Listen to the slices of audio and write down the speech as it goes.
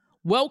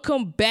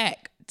Welcome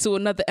back to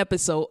another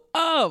episode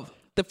of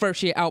the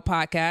First Year Out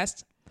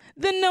Podcast,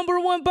 the number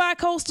one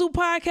bi-coastal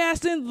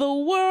podcast in the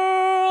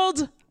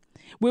world,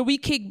 where we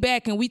kick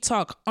back and we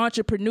talk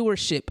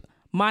entrepreneurship,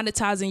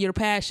 monetizing your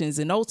passions,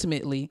 and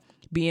ultimately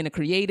being a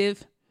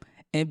creative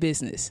and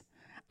business.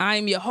 I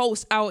am your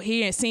host out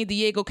here in San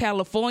Diego,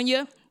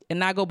 California,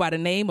 and I go by the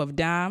name of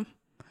Dime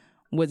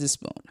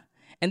Witherspoon.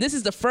 And this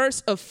is the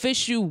first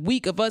official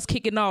week of us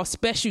kicking off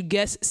special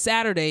guest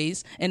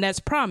Saturdays. And as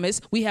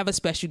promised, we have a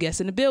special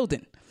guest in the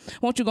building.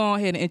 Won't you go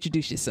ahead and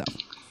introduce yourself?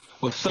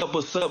 What's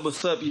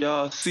up,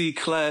 y'all?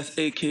 C-Class,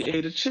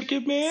 a.k.a. the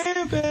Chicken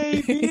Man,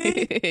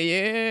 baby.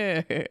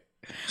 Yeah.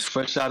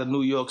 Fresh out of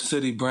New York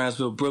City,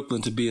 Brownsville,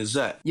 Brooklyn, to be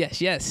exact.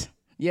 Yes.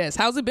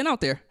 How's it been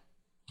out there?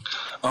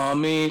 I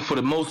mean, for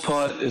the most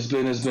part, it's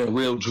been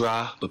real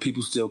dry, but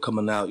people still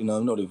coming out. You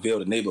know the Ville,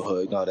 the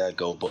neighborhood, you know how that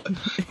go. But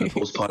for the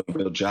most part, it's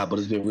real dry. But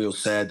it's been real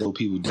sad, though.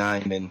 People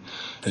dying, and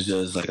it's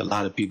just like a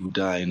lot of people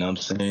dying. You know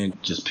what I'm saying?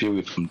 Just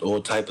period, from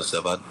all type of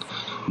stuff. I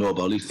know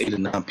about at least 8 or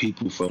 9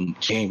 people from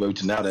January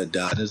to now that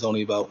died. And it's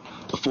only about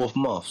the 4th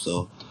month,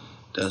 so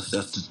that's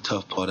the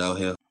tough part out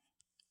here.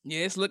 Yeah,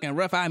 it's looking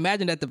rough. I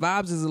imagine that the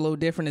vibes is a little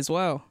different as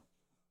well.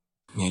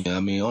 Yeah, I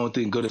mean, the only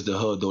thing good is the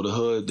hood, though. The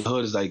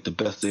hood is like the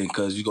best thing,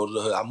 because you go to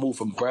the hood. I moved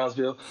from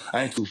Brownsville.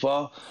 I ain't too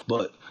far,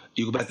 but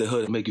you go back to the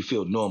hood and make you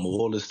feel normal.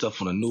 All this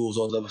stuff on the news,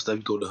 all this other stuff,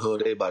 you go to the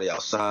hood, everybody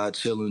outside,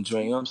 chilling,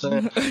 drink, you know what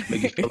I'm saying?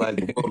 Make you feel like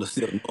the world is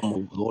still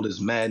normal with all this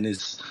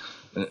madness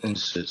and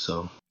shit,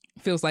 so.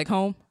 Feels like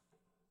home?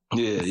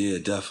 Yeah,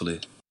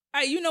 definitely.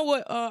 Hey, you know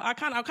what? I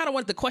kind of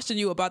wanted to question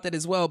you about that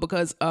as well,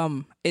 because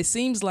it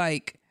seems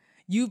like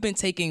you've been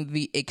taking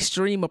the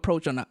extreme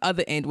approach on the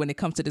other end when it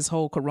comes to this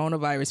whole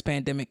coronavirus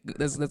pandemic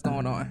that's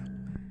going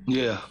on.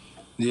 Yeah,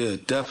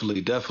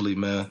 definitely,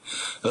 man.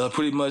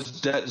 Pretty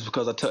much that is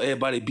because I tell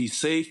everybody be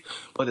safe,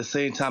 but at the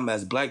same time,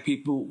 as black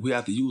people, we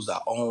have to use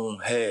our own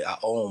head, our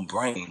own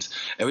brains.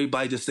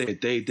 Everybody just said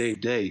they.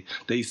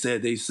 They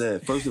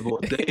said. First of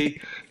all,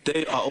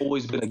 they are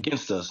always been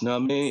against us. You know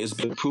what I mean? It's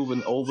been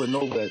proven over and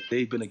over that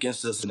they've been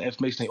against us, and the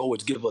information they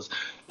always give us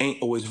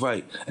ain't always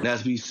right. And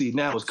as we see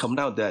now, it's coming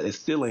out that it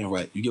still ain't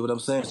right. You get what I'm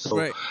saying? So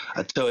right.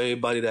 I tell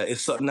everybody that it's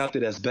something out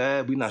there that's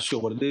bad. We're not sure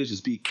what it is.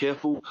 Just be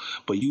careful,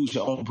 but use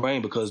your own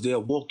brain, because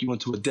they'll walk you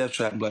into a death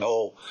trap and be like,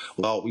 oh,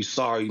 well, we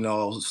sorry,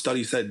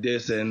 study said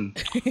this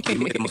and we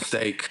made a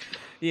mistake.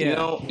 Yeah. You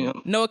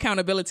know, no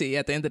accountability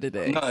at the end of the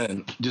day.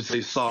 Nothing. Just say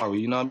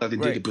sorry. Like they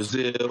did in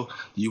Brazil.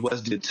 The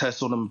U.S. did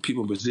tests on them.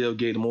 People in Brazil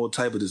gave them all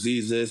type of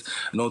diseases.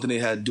 And the only thing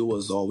they had to do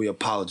was, we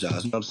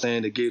apologize. You know what I'm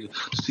saying? They gave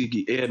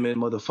Tuskegee Airmen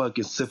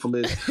motherfucking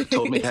syphilis.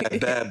 Told me they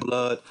had bad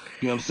blood.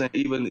 You know what I'm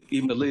saying?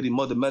 Even the lady,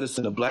 Mother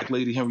Medicine, the black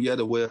lady,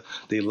 Henrietta, where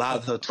they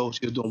lied to her, told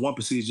she was doing one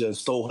procedure and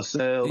stole her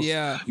cells.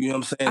 Yeah. You know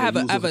what I'm saying?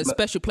 I have a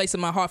special place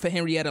in my heart for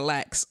Henrietta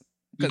Lacks.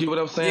 You get what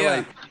I'm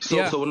saying?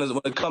 Yeah. So when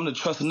it comes to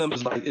trusting them,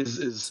 it's like,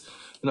 is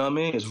you know what I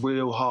mean? It's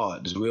real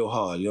hard.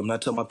 I'm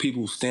not telling my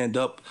people stand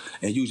up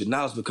and use your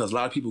knowledge, because a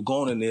lot of people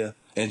going in there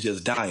and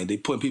just dying. They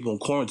putting people in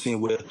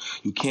quarantine where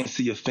you can't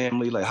see your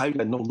family. Like, how you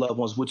got no loved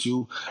ones with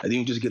you, and then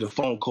you just get a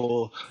phone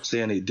call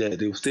saying they dead.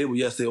 They were stable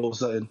yesterday, all of a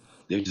sudden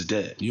they're just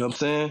dead. You know what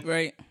I'm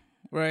saying?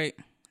 Right.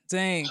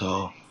 Dang.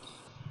 So.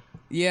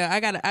 Yeah, I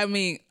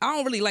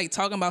don't really like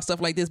talking about stuff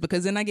like this,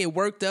 because then I get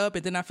worked up,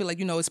 and then I feel like,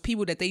 it's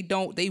people that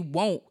they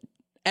won't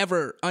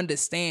ever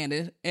understand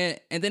it.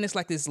 And then it's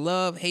like this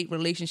love-hate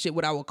relationship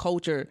with our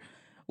culture,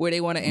 where they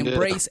want to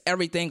embrace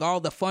everything, all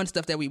the fun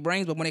stuff that we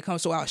bring, but when it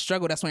comes to our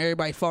struggle, that's when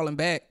everybody's falling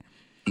back.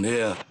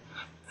 Yeah.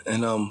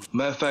 And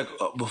matter of fact,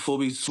 before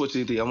we switch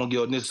anything, I'm gonna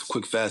get on this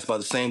quick fast about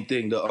the same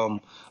thing.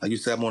 I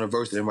used to have on a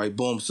verse and right,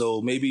 boom.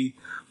 So maybe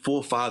 4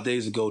 or 5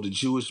 days ago, the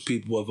Jewish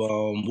people of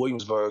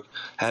Williamsburg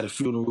had a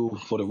funeral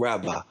for the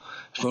rabbi.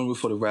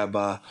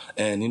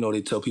 And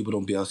they tell people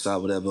don't be outside,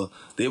 whatever.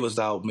 They was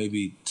out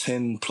maybe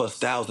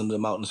 10,000+ of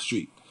them out in the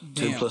street.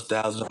 Damn.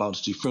 10,000+ out in the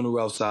street, funeral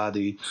outside,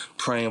 they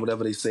praying,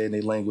 whatever they say in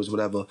their language,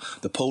 whatever.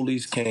 The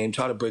police came,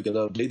 tried to break it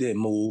up. They didn't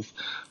move.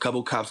 A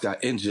couple cops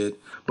got injured.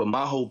 But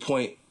my whole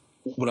point,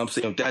 what I'm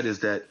saying with that, is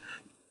that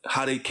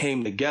how they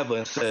came together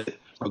and said,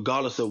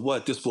 regardless of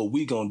what, this is what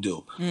we gonna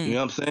do. You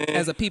know what I'm saying?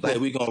 As a people. Like,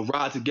 we gonna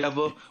ride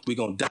together, we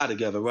gonna die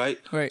together, right?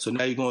 Right. So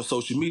now you go on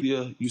social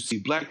media, you see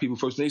black people,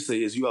 first thing they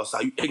say is, you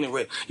outside, you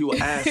ignorant, you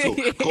an asshole,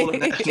 call a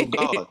National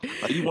Guard.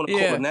 Like, you wanna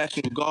call a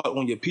National Guard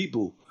on your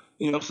people.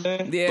 You know what I'm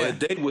saying? Yeah.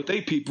 But with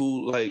they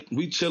people, like,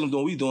 we chilling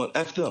doing what we doing,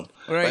 F them.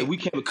 Right. Like, we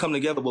can't come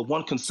together with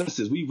one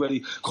consensus. We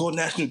ready, call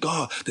National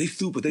Guard, they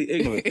stupid, they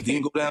ignorant. Then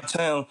you go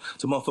downtown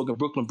to motherfucking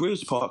Brooklyn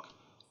Bridge Park,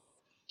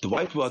 the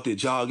white people out there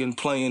jogging,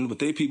 playing with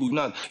their people. You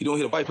don't hear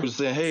the white person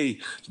saying, hey,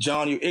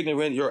 John, you're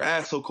ignorant, you're an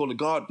asshole, call the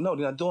guard. No,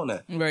 they're not doing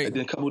that. Right. And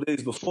then a couple of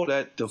days before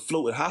that, the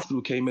floating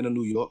hospital came into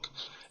New York.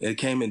 It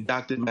came in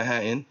Dr.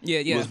 Manhattan. Yeah.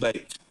 It was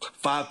like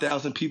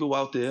 5,000 people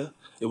out there.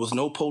 It was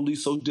no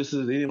police, social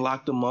distance. They didn't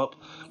lock them up.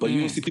 But you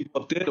didn't see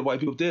people up there, the white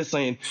people up there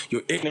saying,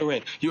 you're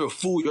ignorant, you're a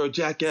fool, you're a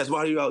jackass. Why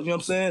are you out? You know what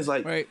I'm saying? It's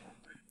like, right.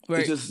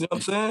 It's just, you know what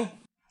I'm saying?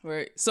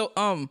 Right. So,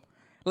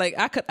 Like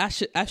I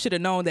should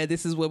have known that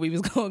this is where we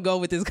was going to go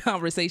with this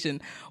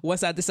conversation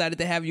once I decided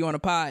to have you on a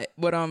pod.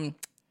 But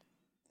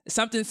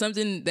something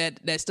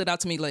that stood out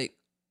to me, like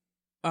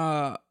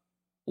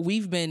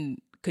we've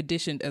been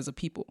conditioned as a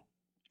people,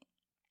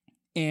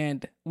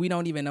 and we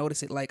don't even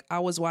notice it. Like I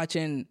was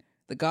watching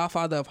The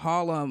Godfather of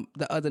Harlem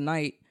the other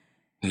night.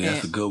 Yeah,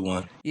 that's a good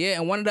one. Yeah,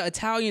 and one of the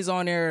Italians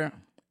on there,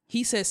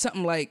 he said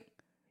something like,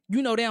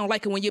 "You know, they don't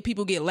like it when your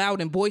people get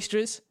loud and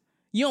boisterous.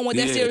 You don't want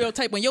that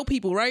stereotype on your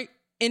people, right?"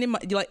 And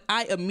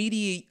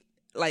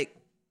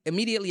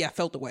immediately I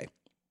felt the way,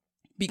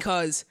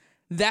 because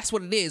that's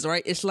what it is,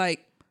 right? It's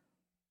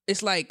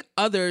like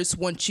others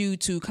want you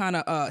to kind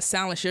of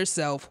silence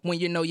yourself when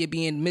you know you're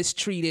being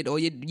mistreated or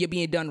you're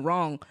being done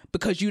wrong,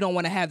 because you don't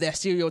want to have that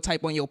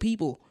stereotype on your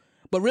people.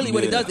 But really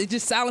what it does, it's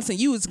just silencing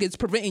you. It's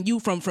preventing you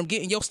from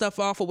getting your stuff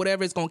off or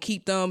whatever. It's going to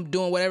keep them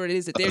doing whatever it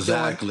is that they're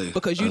doing,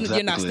 because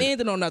you're not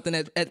standing on nothing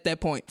at that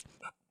point.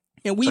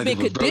 And we've been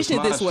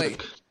conditioned this way.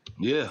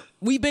 Yeah,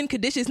 we've been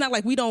conditioned. It's not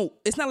like we don't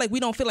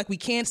feel like we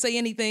can't say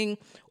anything,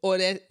 or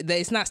that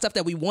it's not stuff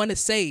that we want to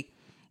say,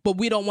 but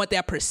we don't want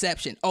that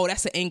perception. Oh,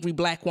 that's an angry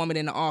black woman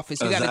in the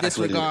office. You got to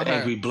disregard her.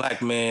 Angry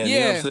black man. Yeah, you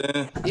know what I'm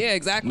saying? Yeah,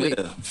 exactly.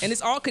 Yeah. And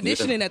it's all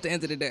conditioning at the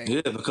end of the day.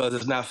 Yeah, because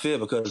it's not fair.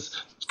 Because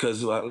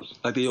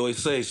like they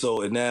always say,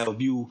 so and now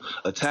if you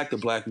attack the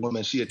black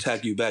woman, she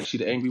attack you back. She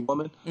the angry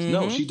woman? Mm-hmm.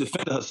 No, she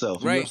defended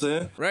herself. You know what I'm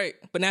saying? Right.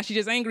 But now she's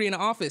just angry in the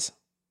office.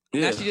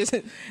 Yeah.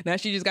 Now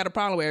she just got a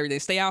problem with everything.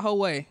 Stay out her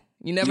way.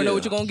 You never know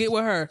what you're gonna get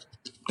with her.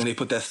 And they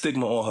put that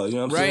stigma on her. You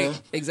know what I'm saying?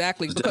 Right.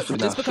 Exactly.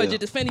 Because you're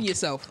defending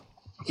yourself.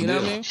 You know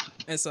what I mean?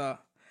 And so,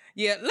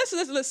 yeah. Let's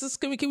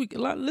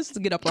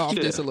get up off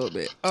this a little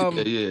bit.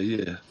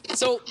 Yeah.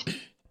 So,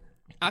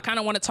 I kind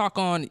of want to talk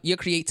on your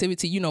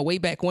creativity. You know, way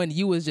back when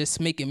you was just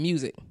making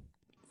music.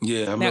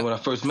 Yeah, I remember when I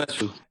first met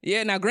you.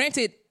 Yeah. Now,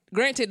 granted,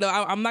 though,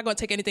 I'm not gonna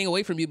take anything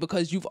away from you,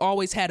 because you've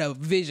always had a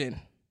vision,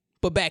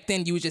 but back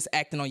then you was just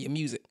acting on your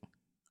music.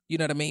 You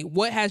know what I mean?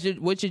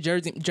 What's your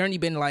journey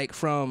been like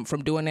from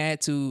doing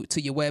that to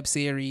your web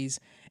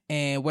series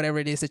and whatever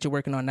it is that you're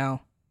working on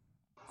now?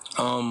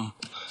 I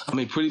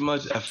mean, pretty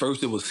much at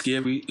first it was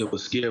scary. You know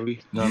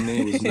what I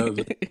mean? It was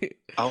nervous.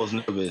 I was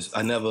nervous.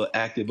 I never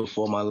acted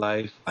before in my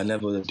life. I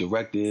never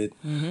directed.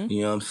 Mm-hmm.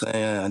 You know what I'm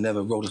saying? I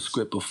never wrote a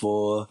script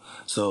before.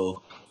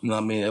 So, you know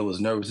what I mean? It was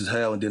nervous as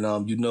hell. And then,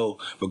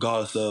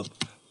 regardless of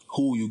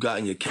who you got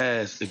in your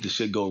cast, if the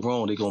shit go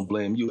wrong, they gonna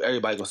blame you.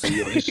 Everybody gonna say,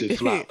 yo, his shit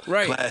flop.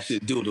 Right. Class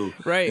shit doo-doo.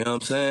 Right. You know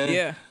what I'm saying?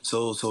 Yeah.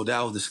 So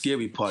that was the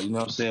scary part, you know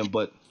what I'm saying?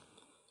 But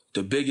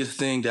the biggest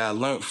thing that I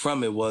learned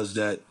from it was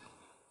that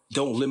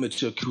don't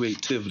limit your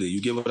creativity. You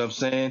get what I'm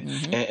saying?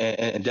 Mm-hmm.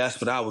 And that's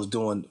what I was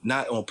doing,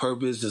 not on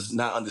purpose, just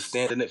not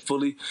understanding it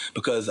fully,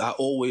 because I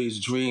always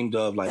dreamed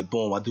of, like,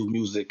 boom, I do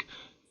music.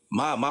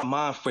 My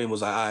mind frame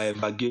was like, all right,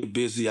 if I get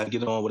busy, I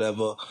get on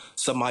whatever,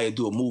 somebody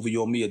do a movie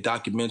on me, a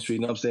documentary,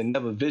 you know what I'm saying?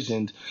 Never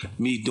envisioned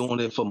me doing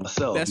it for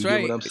myself. That's you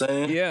right. Get what I'm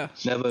saying? Yeah.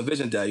 Never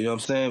envisioned that, you know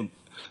what I'm saying?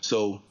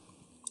 So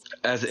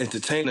as an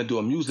entertainer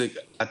doing music,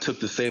 I took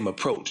the same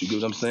approach. You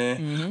get what I'm saying?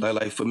 Mm-hmm.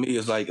 Like for me,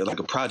 it's like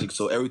a project.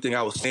 So everything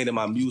I was saying in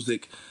my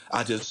music,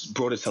 I just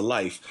brought it to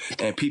life,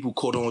 and people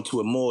caught on to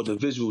it more, the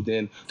visual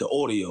than the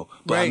audio.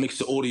 But I mixed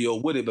the audio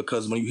with it,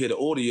 because when you hear the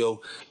audio,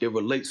 it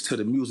relates to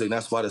the music. And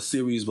that's why the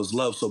series was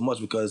loved so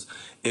much, because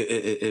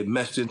it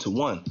meshed into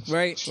one.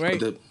 Right.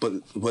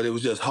 But it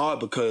was just hard,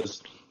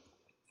 because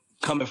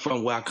coming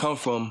from where I come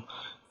from,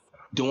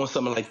 doing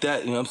something like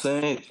that, you know what I'm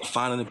saying?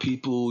 Finding the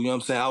people, you know what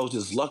I'm saying? I was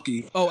just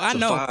lucky to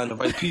find the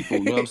right people,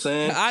 you know what I'm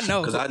saying? I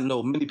know. Because I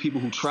know many people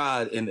who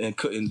tried and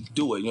couldn't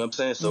do it, you know what I'm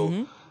saying?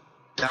 So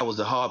that was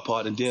the hard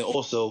part. And then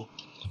also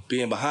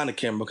being behind the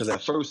camera, because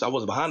at first, I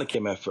wasn't behind the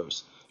camera at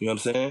first, you know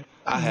what I'm saying?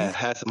 I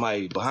had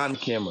somebody behind the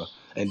camera,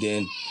 and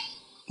then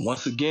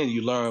once again,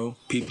 you learn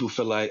people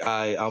feel like,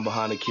 I'm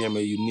behind the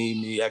camera, you need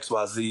me,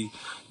 XYZ.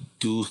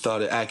 Dude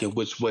started acting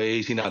which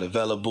ways, he not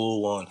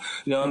available on,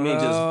 you know what I mean?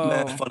 Just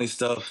mad funny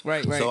stuff.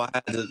 Right. So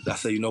I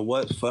said, you know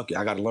what? Fuck it.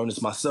 I got to learn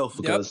this myself,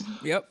 because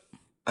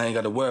I ain't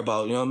got to worry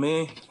about, you know what I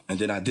mean? And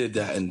then I did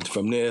that. And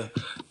from there,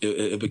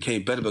 it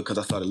became better, because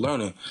I started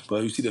learning.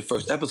 But you see the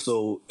first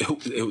episode,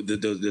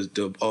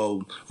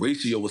 the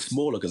ratio was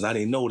smaller, because I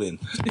didn't know then.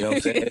 You know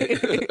what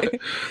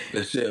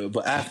I'm saying?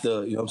 But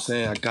after, you know what I'm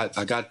saying,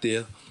 I got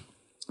there.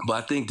 But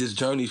I think this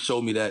journey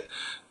showed me that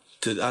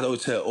I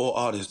always tell all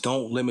artists,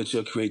 don't limit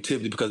your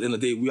creativity, because in the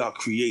day we are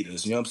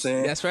creators, you know what I'm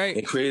saying? That's right.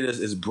 And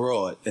creators is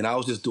broad. And I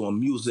was just doing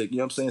music, you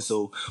know what I'm saying?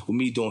 So with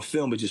me doing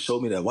film, it just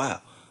showed me that,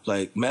 wow,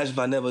 like, imagine if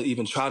I never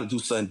even tried to do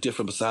something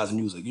different besides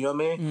music, you know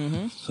what I mean?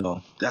 Mm-hmm.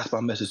 So that's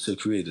my message to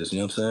creators, you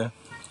know what I'm saying?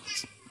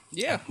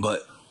 Yeah.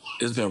 But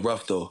it's been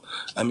rough, though.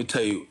 Let me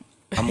tell you,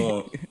 I'm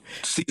on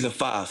season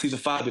 5. Season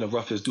 5 been the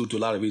roughest due to a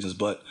lot of reasons,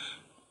 but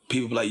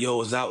people be like,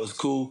 yo, it's out, it's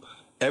cool.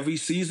 Every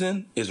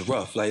season is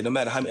rough. Like, no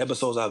matter how many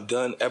episodes I've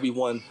done,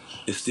 everyone,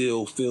 it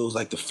still feels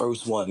like the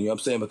first one. You know what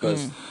I'm saying?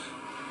 Because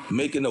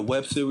making a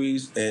web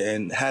series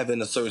and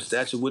having a certain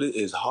stature with it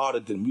is harder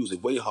than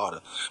music, way harder,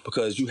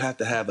 because you have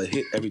to have a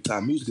hit every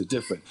time. Music is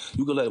different.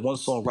 You can let one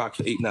song rock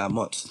for 8-9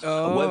 months.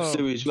 A web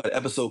series, you got an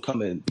episode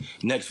coming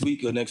next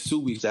week or next 2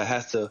 weeks that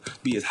has to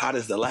be as hot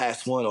as the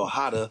last one or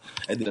hotter,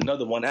 and then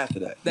another one after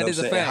that. That is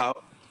a fact.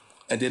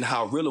 And then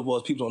how real it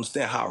was, people don't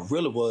understand how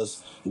real it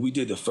was. When we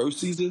did the first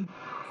season,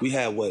 we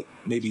had,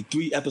 maybe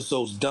 3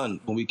 episodes done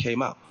when we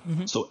came out.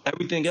 Mm-hmm. So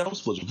everything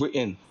else was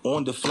written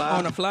on the fly.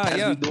 On the fly, as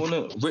yeah. we doing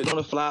it, written on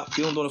the fly,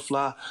 filmed on the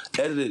fly,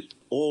 edited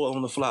all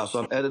on the fly. So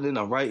I'm editing,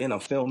 I'm writing, I'm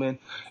filming.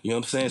 You know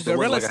what I'm saying? So it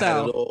wasn't like I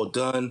had it all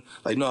done.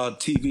 Like,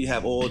 TV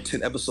have all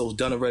 10 episodes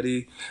done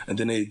already, and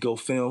then they go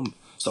film.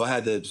 So I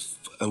had to,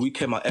 and we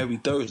came out every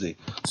Thursday.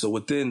 So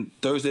within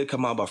Thursday,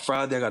 come out by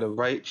Friday, I got to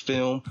write,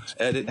 film,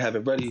 edit, have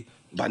it ready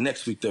by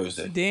next week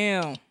Thursday.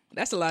 Damn,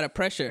 that's a lot of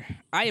pressure.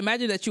 I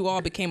imagine that you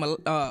all became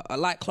a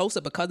lot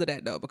closer because of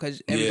that, though,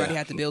 because everybody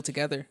had to build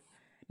together.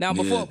 Now,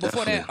 before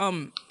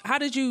that, how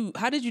did you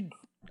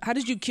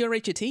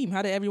curate your team?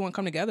 How did everyone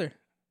come together?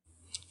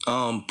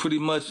 Pretty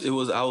much I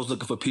was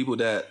looking for people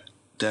that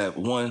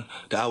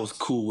I was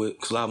cool with,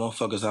 because a lot of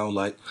motherfuckers I don't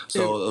like.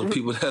 So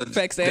people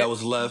that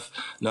was left,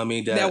 you know what I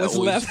mean? That was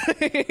left.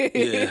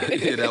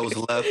 yeah, that was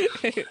left.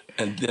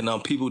 And then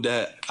people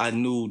that I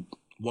knew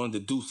wanted to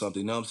do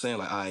something, you know what I'm saying?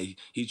 Like,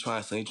 he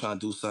trying to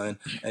do something.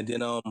 And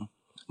then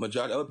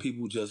majority of other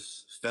people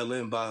just fell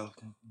in by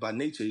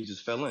nature. He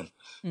just fell in.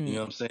 You know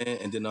what I'm saying?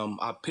 And then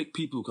I picked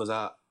people because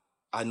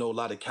I know a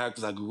lot of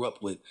characters I grew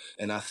up with,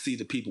 and I see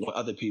the people in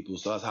other people.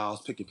 So that's how I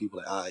was picking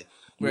people. Like,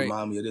 you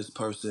remind me of this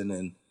person,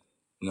 and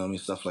you know what I mean,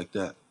 stuff like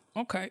that.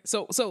 Okay.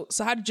 So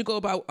how did you go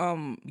about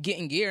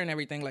getting gear and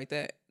everything like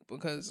that?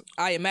 Because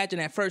I imagine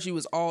at first you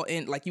was all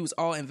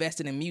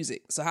invested in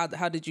music. So how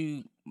did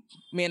you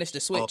manage to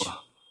switch?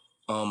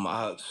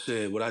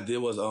 What I did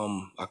was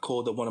I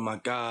called up one of my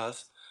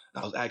guys.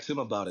 I was asking him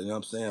about it, you know what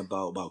I'm saying,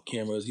 about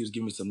cameras. He was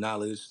giving me some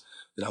knowledge.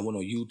 Then I went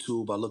on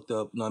YouTube. I looked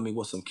up, you know what I mean,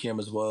 what some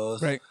cameras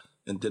was. Right.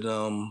 And did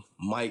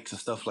mics and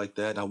stuff like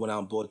that. And I went out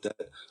and bought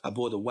that. I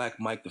bought the whack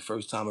mic the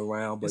first time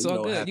around. But it's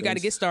all good. You got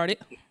to get started.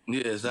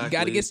 Yeah, exactly. You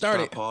got to get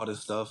started. Tripod and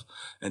stuff.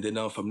 And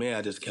then from there,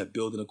 I just kept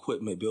building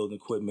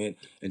equipment,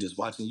 and just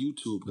watching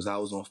YouTube, because I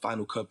was on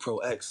Final Cut Pro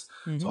X.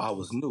 Mm-hmm. So I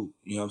was new.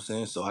 You know what I'm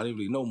saying? So I didn't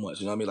really know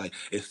much. You know what I mean? Like,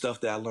 it's stuff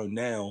that I learned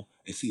now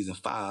in season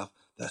 5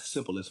 that's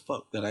simple as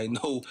fuck that I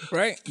know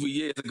 3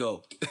 years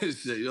ago. You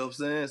know what I'm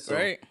saying? So,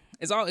 right.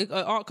 It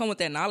all come with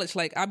that knowledge.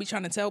 Like, I be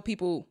trying to tell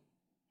people,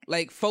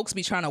 like, folks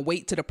be trying to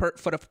wait to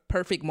for the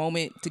perfect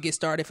moment to get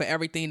started, for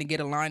everything to get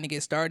aligned to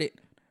get started.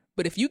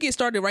 But if you get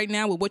started right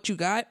now with what you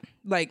got,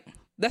 like,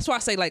 that's why I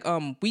say, like,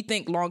 we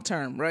think long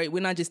term, right?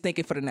 We're not just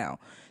thinking for the now.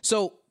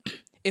 So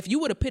if you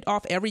would have put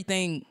off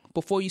everything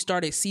before you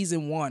started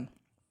season 1,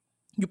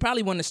 you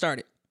probably wouldn't have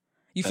started.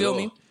 You feel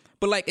me?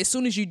 But, like, as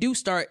soon as you do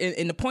start,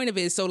 and the point of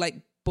it is, so, like,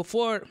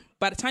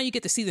 by the time you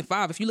get to season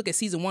 5, if you look at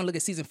season 1, look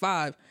at season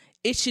 5,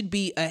 it should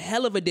be a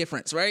hell of a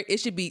difference, right? It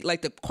should be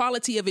like the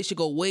quality of it should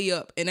go way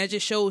up, and that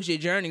just shows your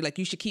journey. Like,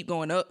 you should keep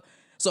going up.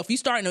 So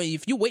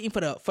if you're waiting for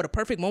the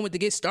perfect moment to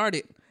get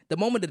started, the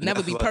moment will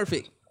never be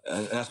perfect.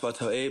 And that's what I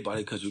tell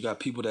everybody, because you got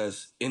people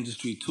that's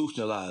industry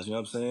institutionalized, you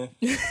know what I'm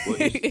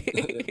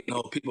saying?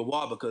 Well, people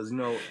why? Because,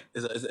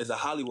 it's a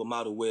Hollywood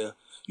model where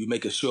you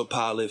make a short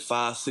pilot,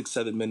 5, 6,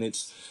 7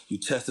 minutes, you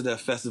test it at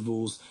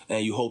festivals,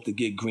 and you hope to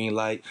get green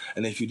light.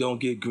 And if you don't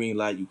get green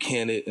light, you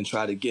can it and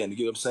try it again. You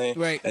get what I'm saying?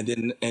 Right. And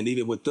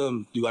even with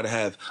them, you got to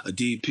have a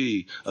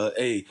DP,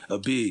 a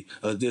B,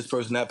 this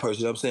person, that person.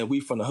 You know what I'm saying? We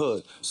from the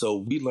hood, so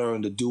we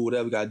learn to do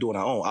whatever we got to do on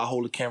our own. I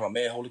hold the camera,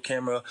 man hold the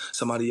camera,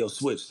 somebody else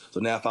switch. So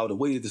now if I would have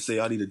waited to say,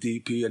 I need a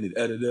DP, I need an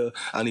editor,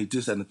 I need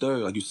this and the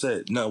third, like you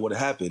said, nothing would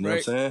have happened. You know what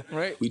I'm saying?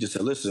 Right. We just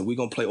said, listen, we're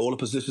going to play all the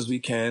positions we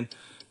can,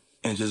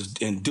 and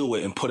do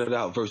it and put it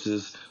out,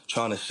 versus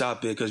trying to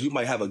shop it, because you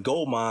might have a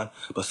gold mine,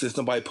 but since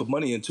nobody put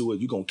money into it,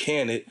 you're going to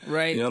can it.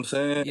 Right. You know what I'm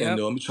saying? Yep.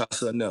 And let me try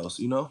something else,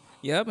 you know?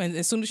 Yep. And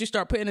as soon as you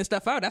start putting this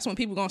stuff out, that's when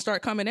people going to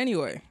start coming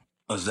anyway.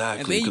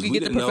 Exactly. And then you can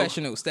get the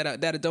professionals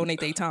that'll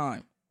donate their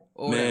time.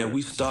 Man,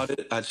 we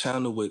started our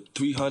channel with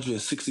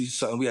 360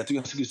 something. We had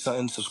 360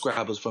 something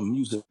subscribers from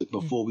music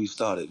before we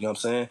started. You know what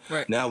I'm saying?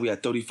 Right. Now we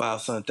had 35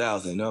 something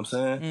thousand. You know what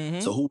I'm saying? Mm-hmm.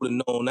 So who would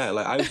have known that?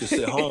 Like, I used to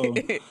sit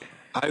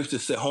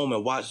home.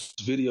 And watch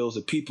videos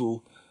of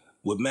people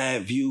with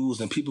mad views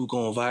and people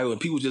going viral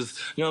and people just,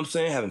 you know what I'm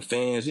saying, having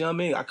fans. You know what I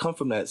mean? I come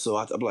from that, so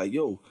I'm like,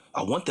 yo,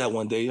 I want that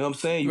one day. You know what I'm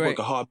saying? You work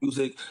a hard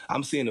music.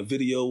 I'm seeing a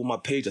video on my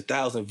page,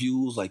 1,000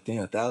 views, like, damn,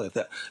 1,000.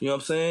 You know what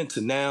I'm saying?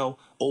 To now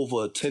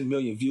over 10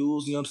 million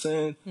views. You know what I'm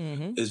saying?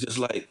 Mm-hmm. It's just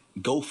like,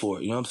 go for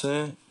it. You know what I'm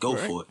saying? Go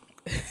for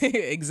it.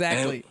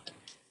 Exactly.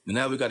 And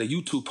now we got a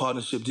YouTube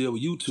partnership deal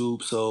with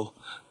YouTube, so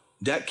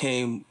that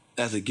came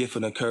as a gift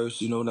and a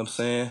curse. You know what I'm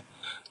saying?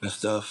 And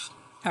stuff.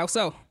 How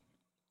so?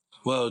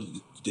 Well,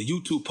 the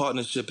YouTube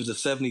partnership is a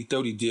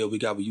 70-30 deal we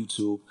got with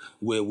YouTube,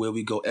 where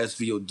we go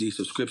SVOD,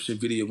 subscription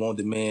video on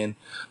demand,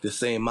 the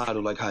same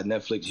model like how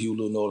Netflix,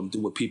 Hulu, and all them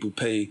do, where people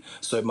pay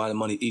a certain amount of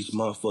money each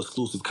month for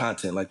exclusive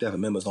content like that, for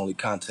members only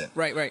content.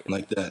 Right.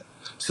 Like that.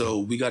 So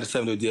we got a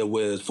 70 deal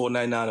where it's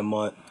 $4.99 a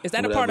month. Is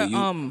that a part of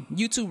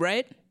YouTube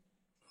Red?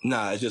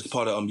 Nah, it's just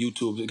part of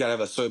YouTube. You gotta have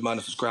a certain amount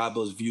of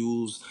subscribers,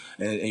 views,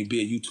 and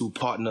be a YouTube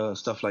partner and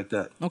stuff like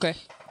that. Okay.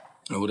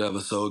 Or whatever.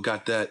 So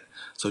got that.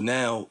 So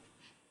now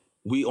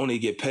we only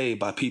get paid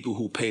by people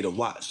who pay to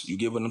watch. You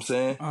get what I'm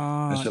saying?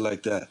 And shit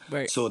like that.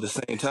 Right. So at the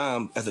same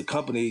time, as a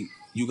company,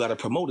 you got to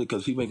promote it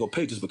because people ain't going to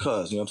pay just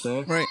because. You know what I'm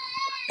saying? Right.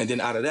 And then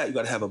out of that, you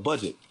got to have a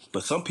budget.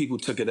 But some people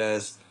took it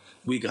as,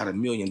 we got $1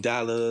 million,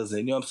 and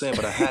you know what I'm saying?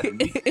 But I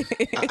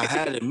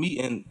had a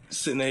meeting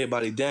sitting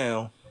everybody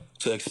down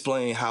to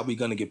explain how we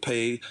going to get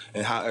paid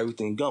and how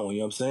everything going.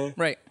 You know what I'm saying?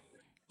 Right.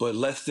 But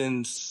less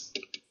than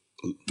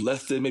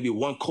maybe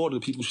 1/4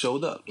 of people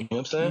showed up. You know what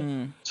I'm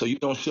saying? So you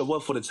don't show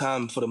up for the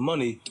time, for the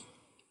money,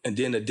 and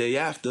then the day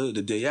after,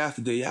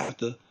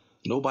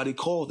 nobody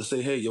called to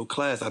say, hey, yo,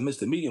 class, I missed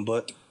the meeting,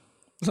 but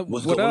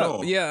what's going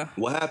on? Yeah.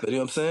 What happened? You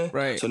know what I'm saying?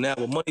 Right. So now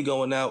with money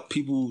going out,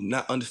 people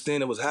not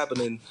understanding what's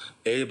happening,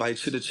 everybody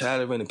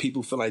chitter-chattering, and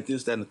people feel like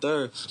this, that, and the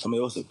third. I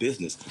mean, it's a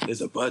business. It's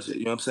a budget.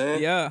 You know what I'm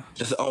saying? Yeah.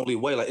 It's the only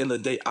way. Like, in the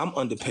day, I'm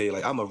underpaid.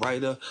 Like, I'm a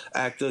writer,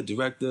 actor,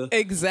 director.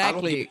 Exactly.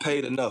 I don't get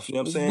paid enough. You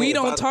know what I'm saying? We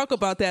don't talk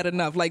about that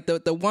enough. Like,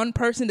 the one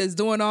person that's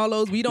doing all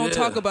those, we don't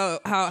talk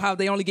about how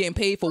they only getting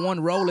paid for one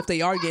role if they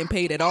are getting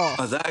paid at all.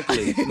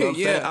 Exactly. You know what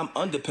I'm saying? I'm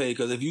underpaid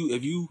because if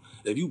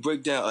you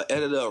break down an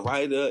editor, a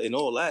writer, and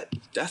all that,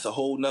 that's a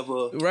whole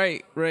nother.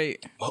 Right. You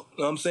know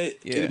what I'm saying?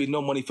 Yeah. It'll be no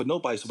money for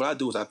nobody. So what I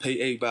do is I pay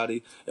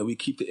everybody, and we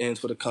keep the ends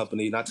for the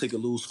company, and I take a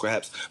little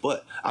scraps.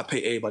 But I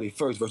pay everybody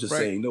first versus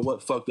saying, you know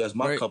what, fuck, that's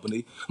my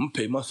company. I'm gonna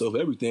pay myself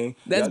everything.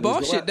 That's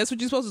bullshit. That's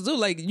what you're supposed to do.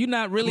 Like, you're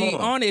not really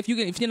on it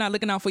if you're not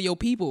looking out for your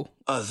people.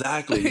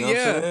 Exactly. You know what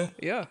I'm saying?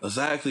 Yeah.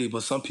 Exactly.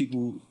 But some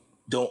people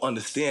don't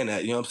understand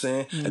that, you know what I'm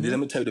saying? And then let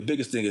me tell you, the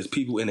biggest thing is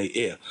people in their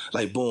ear.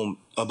 Like, boom,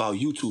 about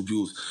YouTube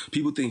views.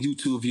 People think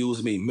YouTube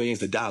views mean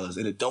millions of dollars,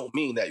 and it don't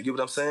mean that. You get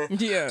what I'm saying?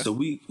 Yeah. So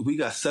we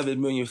got 7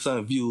 million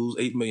some views,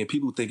 8 million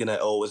people thinking that,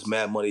 oh, it's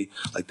mad money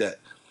like that.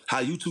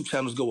 How YouTube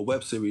channels go with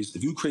web series,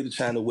 if you create a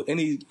channel with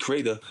any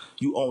creator,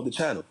 you own the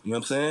channel. You know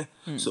what I'm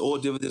saying? So all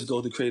dividends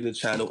go to create the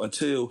channel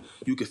until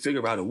you can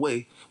figure out a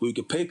way where you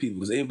can pay people.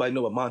 Because anybody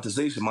know about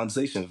monetization?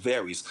 Monetization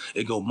varies.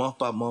 It go month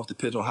by month,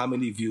 depending on how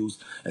many views,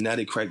 and now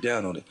they crack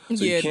down on it.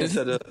 So you can't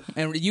set a...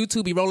 And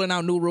YouTube be rolling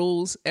out new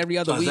rules every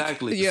other week.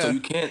 Exactly. Yeah.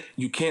 So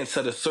you can't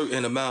set a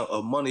certain amount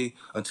of money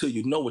until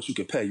you know what you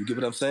can pay. You get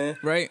what I'm saying?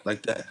 Right.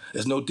 Like that.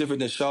 It's no different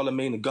than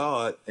Charlamagne the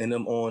God and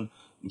them on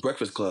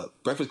Breakfast Club.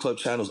 Breakfast Club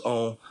channel's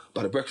owned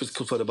by the Breakfast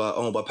Club,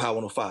 owned by Power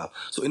 105.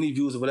 So any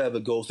views or whatever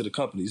goes to the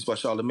company. This is why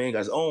Charlamagne got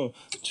his own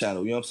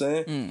channel. You know what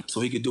I'm saying?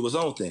 So he could do his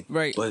own thing.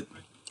 Right. But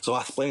so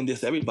I explained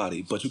this to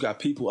everybody. But you got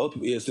people, other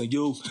people here saying,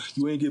 yo,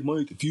 you ain't get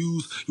money to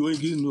views. You ain't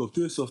getting no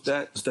this or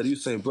that. Instead of you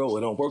saying, bro,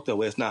 it don't work that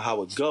way. It's not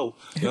how it go.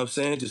 You know what I'm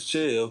saying? Just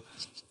chill.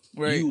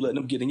 Right. You letting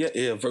them get in your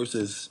ear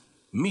versus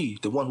me,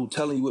 the one who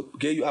telling you,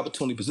 gave you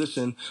opportunity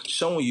position,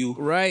 showing you.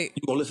 Right.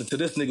 You gonna listen to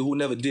this nigga who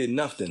never did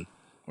nothing.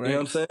 Right. You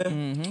know what I'm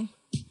saying?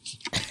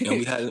 Mm-hmm. And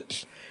we had,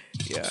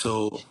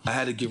 so I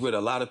had to get rid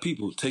of a lot of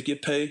people. Take your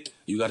pay,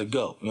 you got to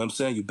go. You know what I'm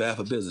saying? You bad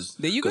for business.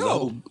 There you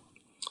go.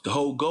 The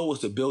whole goal was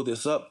to build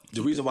this up.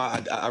 The reason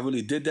why I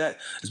really did that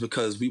is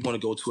because we want to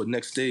go to a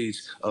next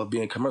stage of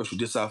being commercial.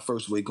 This is our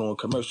first way going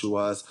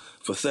commercial-wise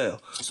for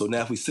sale. So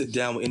now if we sit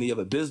down with any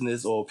other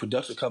business or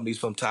production companies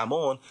from time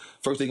on,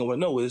 first thing I want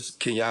to know is,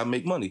 can y'all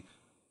make money?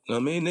 You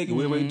know what I mean, nigga?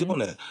 We're already doing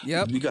that.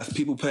 Yep. We got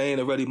people paying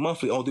already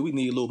monthly. Only we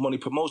need a little money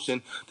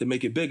promotion to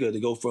make it bigger, to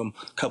go from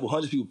a couple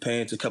hundred people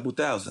paying to a couple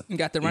thousand. You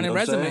got the running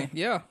resume.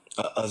 Yeah.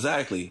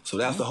 Exactly. So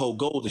that's the whole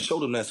goal, to show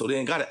them that. So they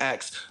ain't got to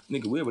ask,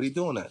 nigga, we're already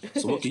doing that.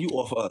 So what can you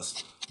offer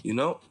us? You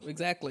know?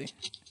 Exactly.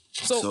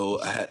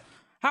 So I had...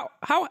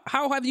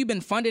 How have you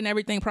been funding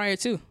everything prior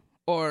to?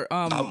 Or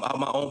I'm out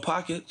my own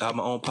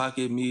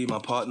pocket. Me, my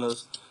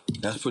partners.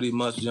 That's pretty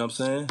much, you know what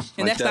I'm saying?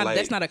 And like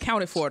that's not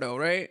accounted for though,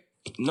 right?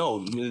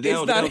 No, they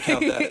don't count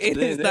that.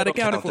 It's not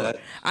accounted for.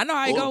 I know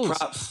how it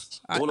goes.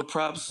 All the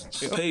props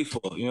paid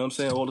for. You know what I'm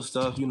saying? All the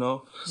stuff, you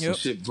know. Some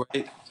shit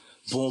bright.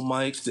 Boom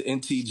mics, the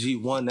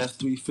NTG1, that's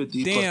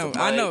 $350. Damn,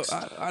 plus the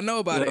mics. I know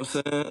about it.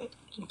 You know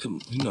what I'm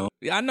saying? You know.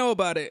 Yeah, I know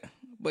about it.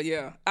 But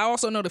yeah, I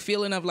also know the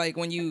feeling of like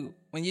when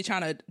you're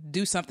trying to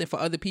do something for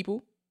other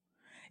people.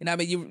 And I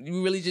mean,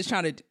 you really just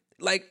trying to,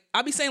 like,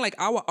 I be saying like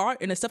our art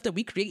and the stuff that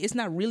we create, it's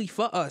not really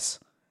for us.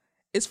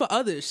 It's for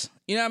others.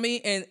 You know what I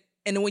mean?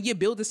 And when you're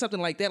building something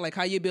like that, like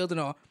how you're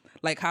building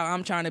like how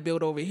I'm trying to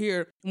build over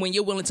here, when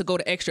you're willing to go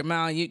the extra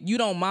mile, you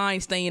don't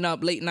mind staying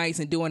up late nights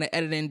and doing the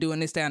editing, doing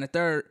this, that, and the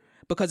third,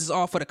 because it's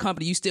all for the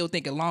company. You still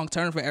thinking long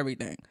term for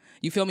everything.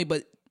 You feel me?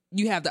 But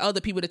you have the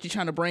other people that you're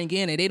trying to bring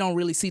in, and they don't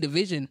really see the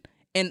vision.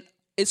 And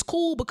it's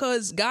cool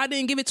because God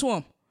didn't give it to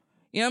them.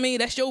 You know what I mean?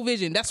 That's your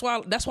vision. That's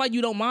why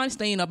you don't mind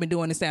staying up and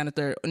doing this, that, and the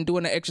third, and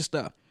doing the extra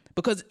stuff.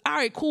 Because, all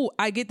right, cool,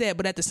 I get that.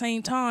 But at the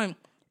same time,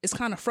 it's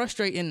kind of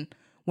frustrating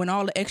when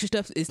all the extra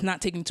stuff is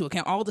not taken into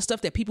account, all the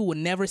stuff that people would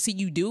never see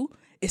you do,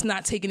 it's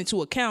not taken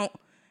into account.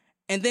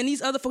 And then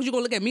these other folks, you're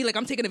going to look at me like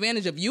I'm taking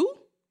advantage of you?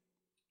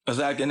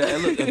 Exactly.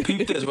 And look, and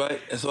peep this,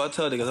 right? And so I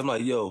tell niggas, I'm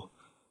like, yo,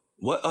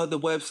 what other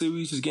web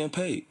series is getting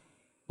paid?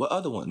 What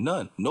other one?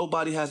 None.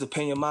 Nobody has a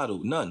paying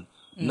model. None.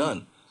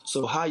 None.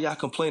 So how y'all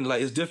complaining?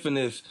 Like, it's different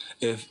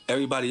if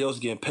everybody else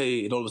getting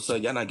paid and all of a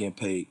sudden y'all not getting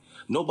paid.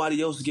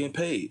 Nobody else is getting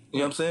paid. You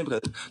know what I'm saying?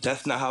 Because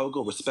that's not how it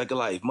goes. Respect of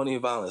life, money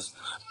and violence,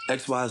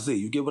 XYZ.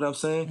 You get what I'm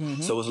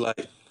saying? So it's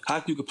like, how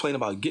can you complain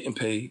about getting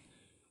paid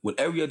when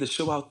every other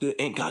show out there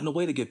ain't got no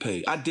way to get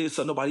paid? I did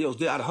something nobody else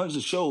did. Out of hundreds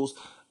of shows,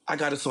 I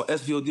got us on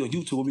SVOD on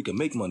YouTube where we can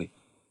make money.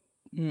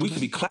 We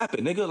should be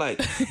clapping, nigga. Like,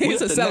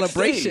 it's a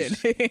celebration.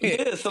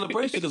 Yeah, a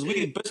celebration because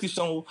we basically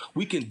shown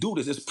we can do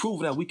this. It's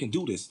proven that we can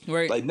do this.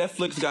 Right. Like,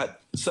 Netflix got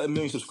 7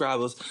 million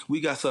subscribers.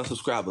 We got some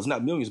subscribers,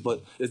 not millions,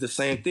 but it's the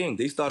same thing.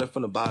 They started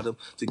from the bottom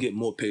to get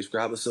more paid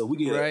subscribers. So we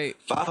get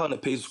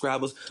 500 paid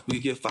subscribers. We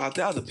can get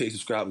 5,000 paid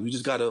subscribers. We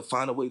just gotta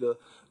find a way to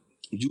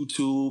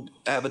YouTube,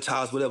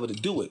 advertise, whatever to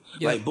do it.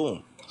 Yeah. Like,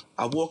 boom.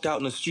 I walk out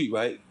in the street,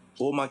 right?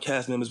 All my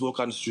cast members walk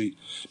out the street.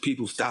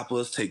 People stop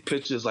us, take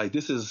pictures. Like,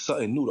 this is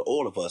something new to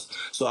all of us.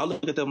 So I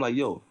look at them like,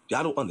 yo,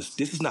 y'all don't understand.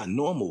 This is not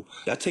normal.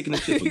 Y'all taking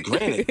this shit for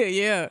granted.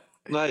 Yeah.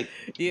 Like,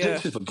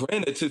 this shit for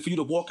granted. For you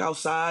to walk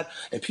outside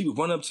and people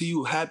run up to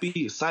you happy,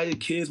 excited,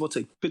 kids want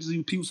to take pictures of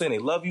you, people saying they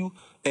love you,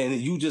 and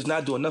you just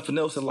not doing nothing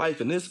else in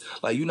life. And this,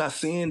 like, you're not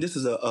seeing this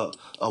is a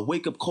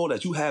wake-up call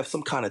that you have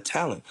some kind of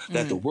talent,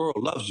 that the world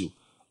loves you.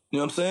 You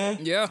know what I'm saying?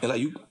 Yeah. And,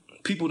 like,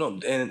 people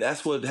don't, and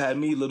that's what had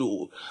me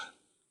little...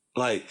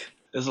 Like,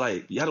 it's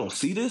like, y'all don't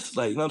see this?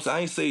 Like, you know what I'm saying? I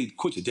ain't say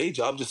quit your day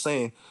job. I'm just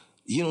saying,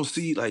 you don't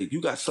see, like,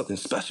 you got something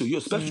special. You're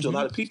special to a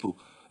lot of people.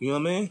 You know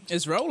what I mean?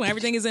 It's rolling.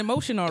 Everything is in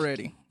motion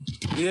already.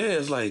 Yeah,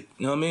 it's like,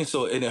 you know what I mean?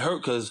 So, and it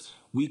hurt because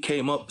we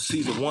came up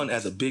season 1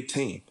 as a big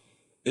team.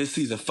 It's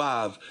season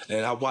 5,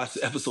 and I watched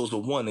the episodes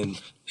of 1, and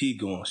he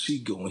going, she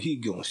going, he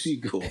going, she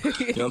going.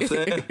 You know what I'm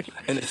saying?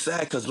 And it's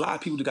sad because a lot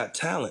of people that got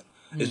talent,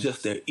 it's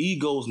just their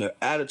egos and their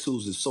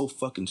attitudes is so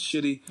fucking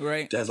shitty.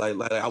 Right. That's like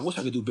I wish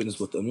I could do business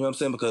with them. You know what I'm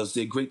saying? Because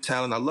they're great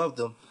talent. I love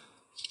them.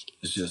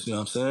 It's just, you know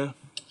what I'm saying?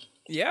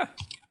 Yeah,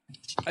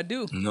 I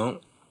do. No.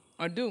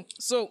 I do.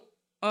 So,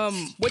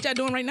 what y'all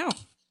doing right now?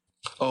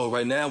 Oh,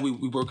 right now we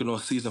working on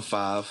season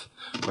 5.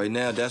 Right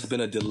now that's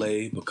been a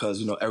delay because,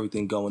 you know,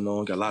 everything going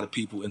on. Got a lot of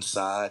people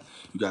inside.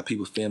 You got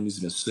people, families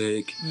been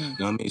sick. You know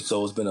what I mean?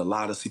 So it's been a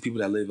lot of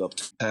people that live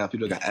uptown.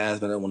 People that got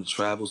asthma that want to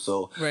travel.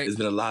 So It's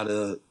been a lot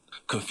of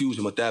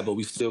confusion with that, but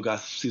we still got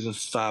season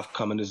 5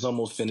 coming. It's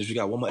almost finished. We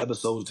got one more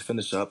episode to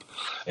finish up,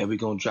 and we're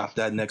gonna drop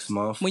that next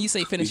month. When you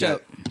say finish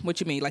up, what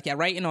you mean? Like y'all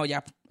writing or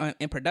y'all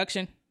in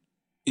production?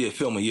 Yeah,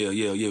 filming. Yeah.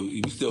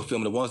 We still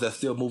filming. The ones that's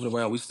still moving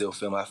around, we still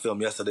filming. I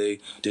filmed yesterday,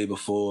 day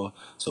before,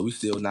 so we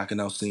still knocking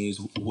out scenes.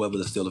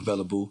 Whoever's still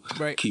available,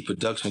 keep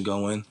production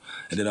going.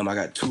 And then I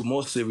got 2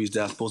 more series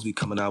that's supposed to be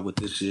coming out with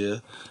this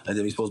year, and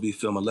then we supposed to be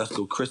filming Let's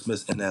Go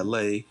Christmas in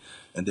L.A.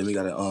 And then we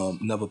got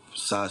another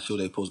side show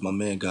they post. My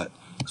man got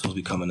supposed to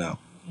be coming out.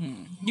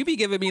 You be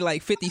giving me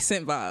like 50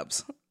 Cent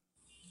vibes.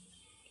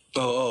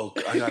 Oh,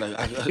 I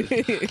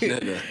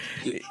gotta.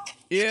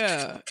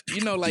 Yeah,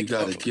 you know, like you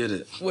gotta get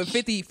it. When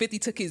 50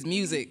 took his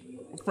music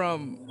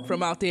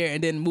from out there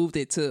and then moved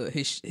it to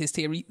his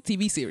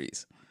TV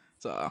series.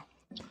 So.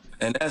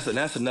 And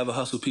that's another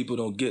hustle people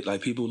don't get.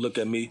 Like, people look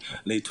at me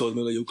and they told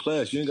me, like, yo,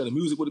 Clash, you ain't got the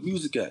music. Where the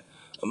music at?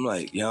 I'm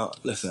like, yeah,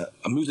 listen,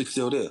 my music's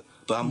still there,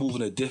 but I'm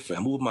moving it different.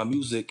 I'm moving my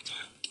music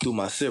through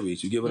my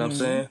series. You get what I'm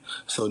saying?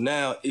 So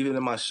now, even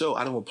in my show,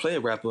 I don't want to play a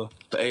rapper,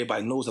 but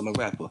everybody knows I'm a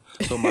rapper.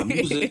 So my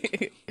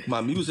music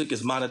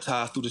is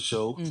monetized through the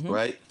show,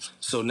 right?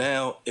 So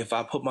now, if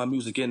I put my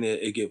music in there,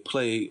 it get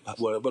played,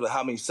 whatever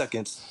how many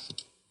seconds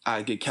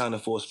I get counted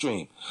for a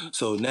stream.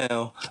 So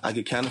now I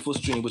get counted for a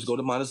stream, which go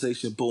to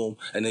monetization, boom,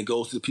 and then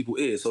goes to the people's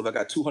ears. So if I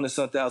got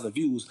 200,000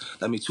 views,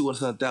 that means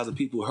 200,000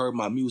 people heard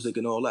my music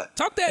and all that.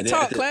 Talk that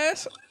talk,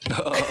 Clash.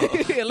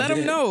 Let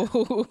them know.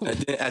 And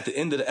then at the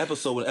end of the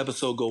episode, when the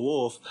episode go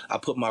off, I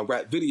put my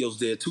rap videos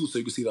there too, so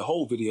you can see the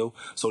whole video.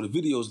 So the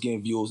video's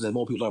getting views and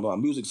more people learn about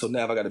my music. So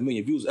now if I got 1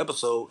 million views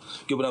episode,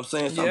 get what I'm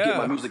saying? So I'm getting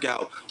my music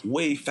out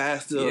way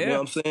faster, you know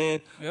what I'm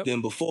saying,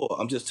 than before.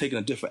 I'm just taking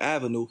a different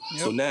avenue.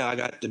 So now I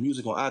got the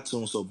music on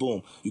iTunes, so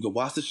boom, you can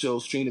watch the show,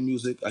 stream the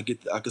music. I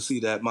can see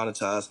that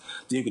monetized.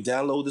 Then you can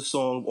download the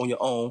song on your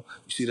own.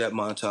 You see that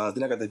monetized.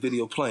 Then I got the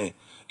video playing.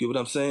 Get what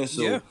I'm saying?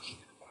 So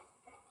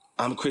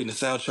I'm creating a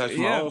soundtrack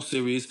for my own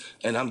series,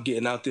 and I'm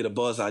getting out there the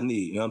buzz I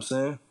need. You know what I'm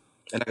saying?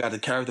 And I got the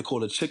character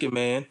called the Chicken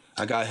Man.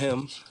 I got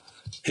him.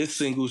 His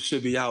single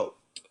should be out.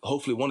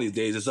 Hopefully one of these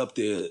days. It's up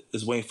there.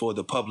 It's waiting for it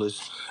to publish.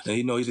 And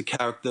you know, he's a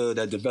character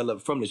that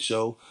developed from the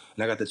show.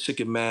 And I got the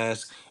chicken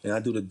mask, and I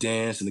do the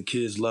dance, and the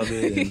kids love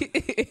it, and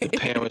the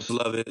parents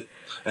love it. And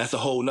that's a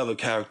whole nother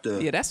character.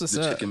 Yeah, that's what's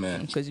the up. Chicken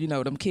Man. Because, you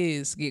know, them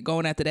kids get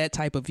going after that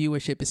type of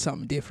viewership is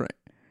something different.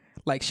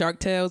 Like Shark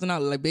Tales and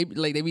all,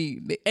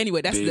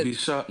 anyway, that's Baby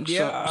Shark.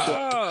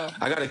 I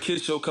got a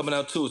kids show coming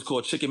out too. It's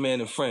called Chicken Man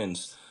and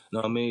Friends. You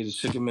know what I mean? The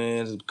Chicken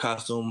Man's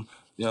costume.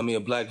 You know what I mean? A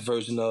black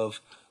version of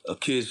a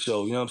kids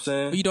show. You know what I'm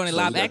saying? You doing it so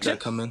live we got action? that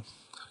coming.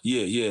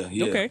 Yeah.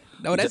 Okay.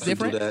 Oh, that's Definitely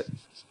different. do that.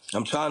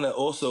 I'm trying to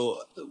also.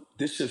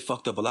 This shit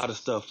fucked up a lot of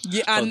stuff.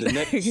 Yeah, I the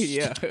next,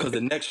 yeah. Because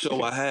the next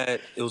show I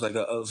had, it was like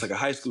a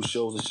high school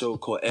show. It was a show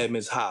called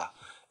Edmonds High,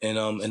 and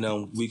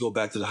we go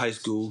back to the high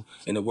school,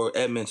 and the word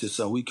Edmonds is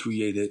something we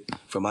created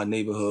from our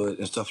neighborhood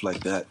and stuff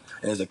like that.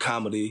 And it's a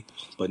comedy,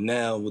 but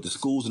now with the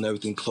schools and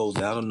everything closed,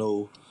 I don't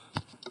know.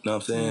 You know what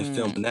I'm saying?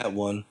 Filming that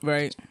one.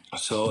 Right.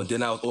 So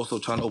then I was also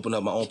trying to open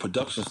up my own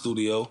production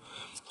studio.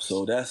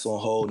 So that's on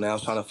hold now. I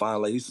was trying to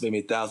find like, it used to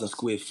maybe 1,000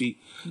 square feet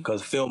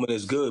because filming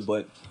is good,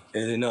 but it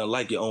ain't nothing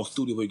like your own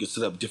studio where you can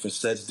set up different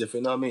sets,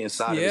 different, you know what I mean?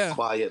 Inside of it's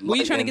quiet. Where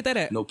you trying to lighting, get that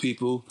at? No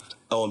people.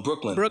 Oh, in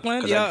Brooklyn.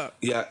 Brooklyn? Yeah.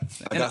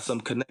 I got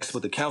some connects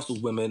with the council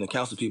women and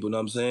council people, you know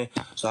what I'm saying?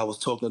 So I was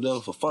talking to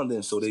them for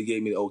funding, so they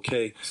gave me the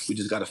okay. We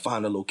just got to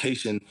find a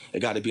location.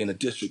 It got to be in the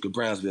district of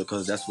Brownsville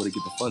because that's where they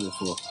get the funding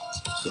for.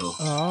 So.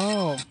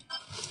 Oh.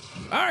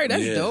 All right,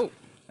 that's dope.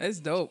 That's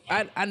dope.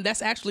 And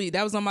that's actually,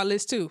 that was on my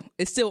list too.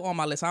 It's still on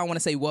my list. I don't want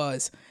to say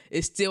was.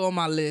 It's still on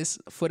my list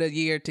for the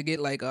year to get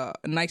like a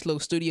nice little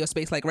studio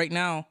space. Like right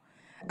now,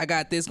 I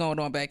got this going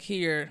on back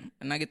here,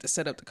 and I get to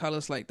set up the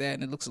colors like that,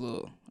 and it looks a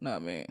little, you know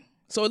what I mean?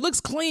 So it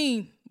looks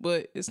clean,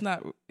 but it's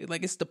not,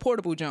 like it's the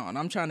portable John.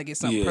 I'm trying to get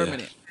something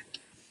permanent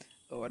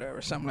or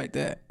whatever, something like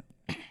that.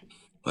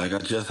 Like I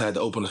just had to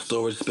open a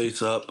storage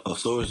space up, a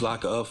storage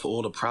locker up for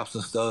all the props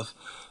and stuff.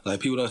 Like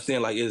people don't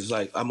understand, like it's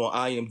like I'm on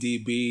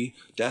IMDb,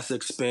 that's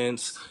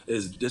expense.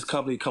 Is this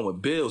company come with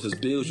bills? It's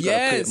bills you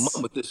gotta pay a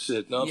month with this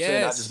shit. You know what I'm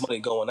saying? Not just money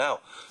going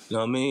out. You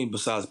know what I mean?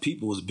 Besides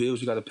people, it's bills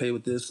you gotta pay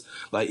with this.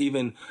 Like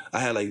even I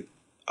had like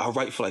I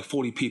write for like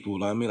 40 people, you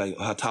know what I mean? Like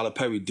how Tyler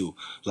Perry do.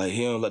 Like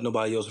he don't let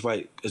nobody else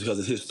write. It's because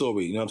it's his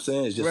story. You know what I'm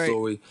saying? It's just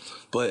story.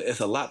 But it's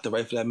a lot to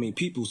write for that many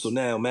people. So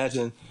now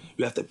imagine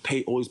you have to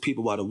pay all these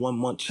people by the 1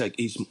 month check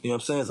each. You know what I'm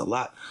saying? It's a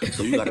lot.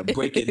 So you got to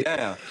break it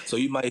down. So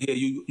you might hear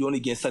you only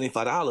getting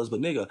 $75,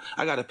 but nigga,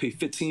 I got to pay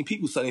 15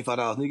 people $75.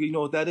 Nigga, you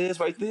know what that is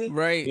right there?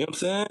 Right. You know what I'm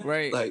saying?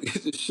 Right. Like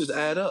it just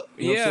add up.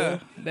 You know what I'm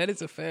saying? That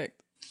is a fact.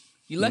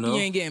 You lucky you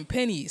ain't getting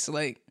pennies.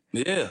 Like.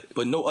 Yeah,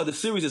 but no other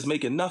series is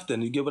making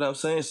nothing. You get what I'm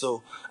saying?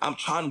 So I'm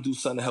trying to do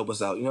something to help us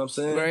out. You know what I'm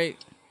saying? Right.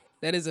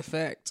 That is a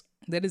fact.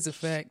 That is a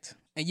fact.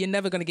 And you're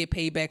never going to get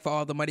paid back for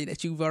all the money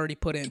that you've already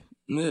put in.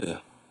 Yeah.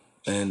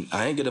 And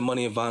I ain't get a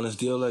money and violence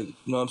deal, like, you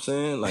know what I'm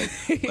saying? Like,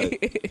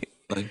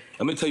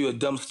 let me tell you a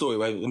dumb story,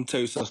 right? Let me tell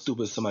you something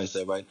stupid somebody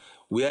said, right?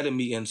 We had a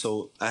meeting,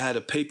 so I had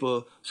a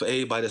paper for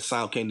everybody that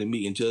signed came to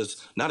meet, and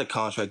just, not a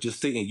contract, just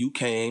stating you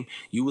came,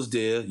 you was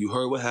there, you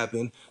heard what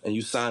happened, and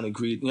you signed,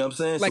 agreed, you know what I'm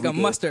saying? Like a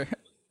muster.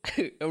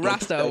 A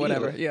Rasta or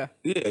whatever, yeah.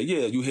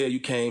 You here, you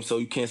came, so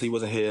you can't say he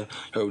wasn't here.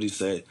 Heard what he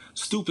said.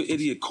 Stupid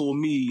idiot called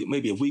me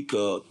maybe a week,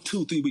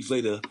 2-3 weeks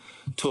later,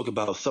 talk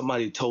about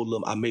somebody told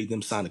them I made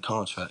them sign a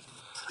contract.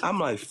 I'm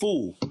like,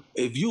 fool,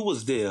 if you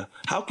was there,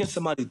 how can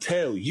somebody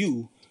tell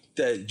you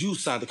that you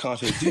signed the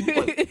contract?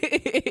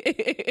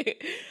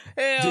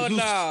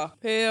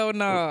 Hell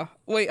no.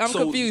 Wait, I'm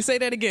confused. Say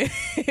that again.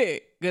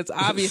 Because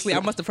obviously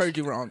I must have heard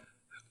you wrong.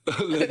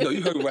 No,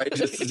 you heard right.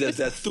 Just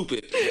that's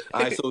stupid.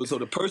 All right, so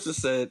the person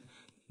said,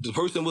 the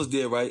person was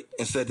there, right,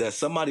 and said that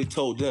somebody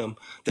told them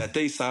that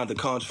they signed the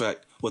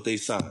contract, what they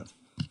signed.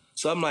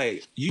 So I'm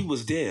like, you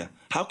was there.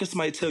 How can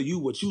somebody tell you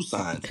what you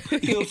signed? You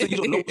know what I'm saying? You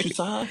don't know what you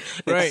signed?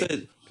 And I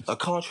said, a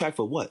contract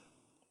for what?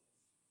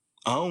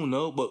 I don't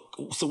know, but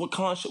so what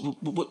contract?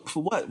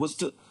 For what? What's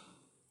the?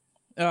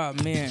 Oh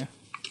man.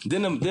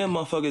 Then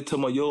motherfucker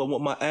told me, yo, I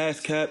want my ass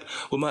cap.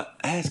 With my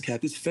ass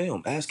cap, this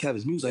film. Ass cap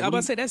is music. I was about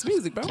to say that's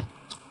music, bro.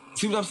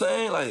 See what I'm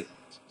saying? Like,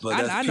 but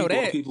that's I know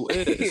that. People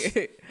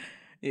is.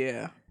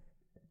 Yeah.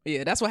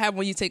 That's what happens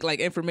when you take like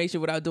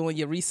information without doing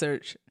your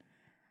research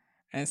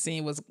and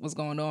seeing what's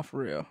going on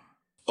for real.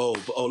 Oh,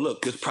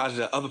 look, this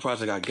other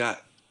project I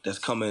got that's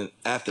coming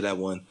after that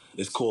one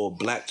is called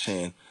Black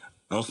Chan.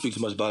 I don't speak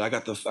too much about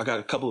it. I got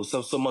a couple of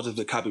so much of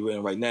it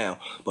copywritten right now,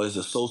 but it's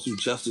a social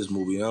justice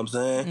movie. You know what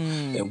I'm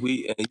saying? And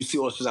you see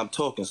all the shit I'm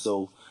talking.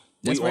 So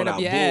that's we right on up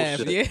our your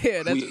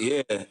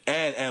bullshit.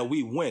 ass. And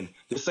we win.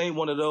 This ain't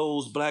one of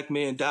those black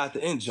men die at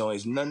the end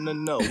joints. No.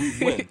 We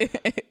win.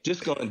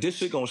 This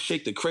shit gonna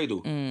shake the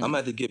cradle. I'm gonna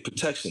have to get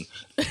protection.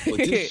 But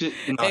this shit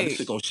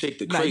gonna shake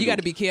the cradle. You got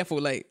to be careful.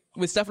 Like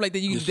with stuff like that,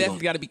 you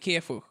definitely got to be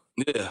careful.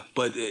 Yeah,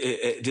 but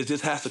it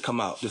just has to come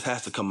out. This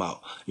has to come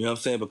out. You know what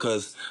I'm saying?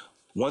 Because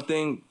one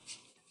thing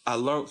I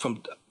learned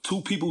from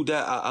two people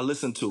that I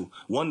listened to.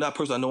 One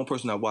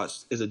person I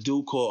watched is a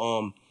dude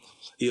called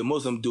he a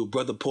Muslim dude,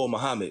 Brother Paul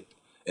Muhammad.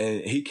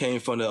 And he came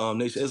from the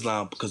Nation of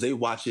Islam because they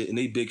watch it and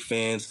they big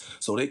fans.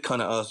 So they come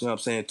to us, you know what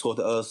I'm saying, talk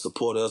to us,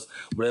 support us,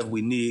 whatever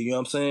we need, you know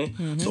what I'm saying?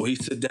 Mm-hmm. So he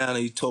sit down and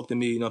he talk to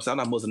me, you know what I'm saying?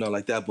 I'm not Muslim, nothing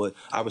like that, but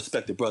I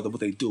respect the brother, what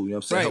they do, you know what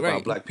I'm saying? Help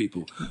out black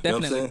people. Definitely. You know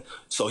what I'm saying?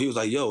 So he was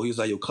like,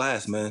 yo,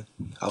 class, man.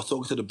 I was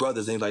talking to the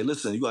brothers and he's like,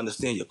 listen, you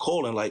understand your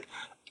calling, like,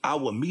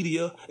 our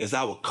media is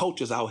our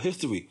culture, is our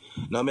history.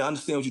 Now, I mean, I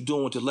understand what you're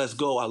doing with your Let's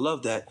Go. I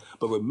love that.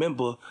 But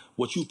remember,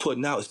 what you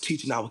putting out is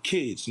teaching our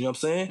kids. You know what I'm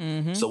saying?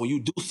 Mm-hmm. So when you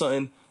do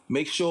something,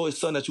 make sure it's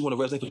something that you want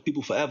to resonate with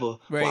people forever.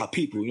 Right. For our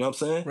people. You know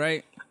what I'm saying?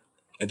 Right.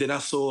 And then I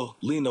saw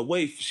Lena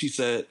Waithe. She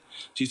said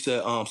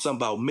something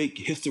about make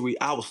history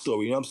our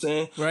story. You know what I'm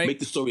saying? Right. Make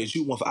the story as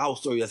you want for our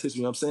story as history.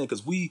 You know what I'm saying?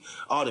 Because we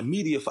are the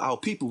media for our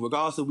people.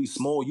 Regardless if we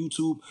small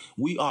YouTube,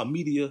 we are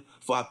media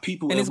for our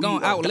people. And it's going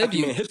to outlive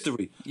you.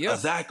 History. Yep.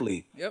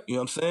 Exactly. Yep. You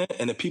know what I'm saying?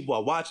 And the people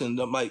are watching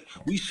them, like,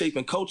 we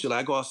shaping culture. Like,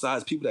 I go outside,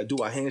 it's people that do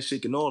our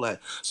handshake and all that.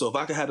 So if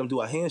I could have them do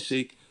our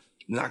handshake,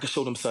 then I could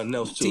show them something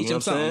else too. Teach you know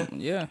them what I'm something.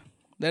 saying? Yeah.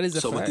 That is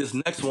a So fact. with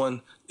this next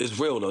one, it's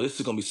real though. This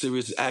is gonna be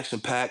serious. It's action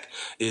packed.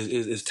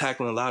 Is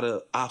tackling a lot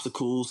of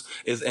obstacles.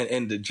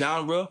 And the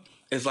genre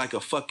is like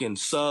a fucking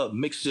sub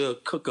mixture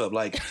cook up.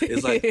 Like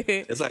it's like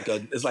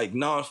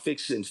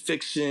nonfiction,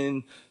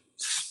 fiction,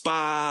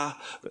 spy,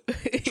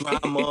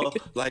 drama.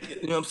 Like,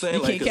 you know what I'm saying?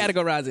 You can't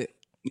categorize it.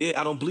 Yeah,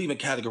 I don't believe in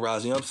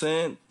categorizing. You know what I'm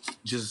saying?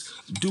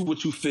 Just do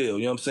what you feel.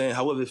 You know what I'm saying?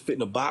 However it fit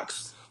in a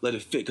box, let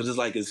it fit. Because it's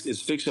like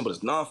it's fiction, but it's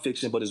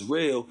nonfiction, but it's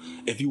real.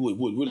 If you would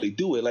really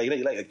do it, like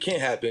it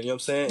can't happen. You know what I'm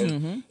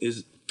saying?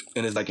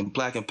 And it's like in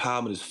Black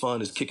Empowerment. It's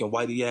fun. It's kicking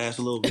whitey ass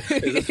a little bit.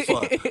 It's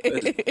fun.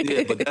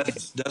 Yeah, but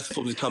that's supposed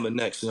to be coming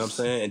next. You know what I'm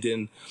saying? And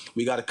then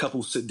we got a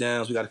couple sit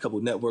downs. We got a couple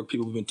network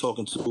people we've been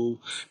talking to.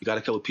 We got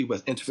a couple people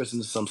that's interested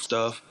in some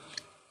stuff.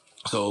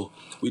 So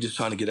we just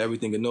trying to get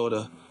everything in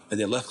order. And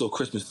then Let's Go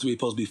Christmas 3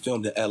 supposed to be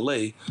filmed in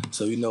LA.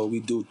 So, you know,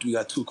 we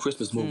got 2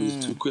 Christmas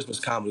movies, 2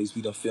 Christmas comedies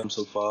we done filmed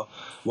so far.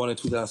 One in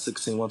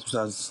 2016, one in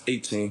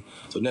 2018.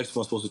 So next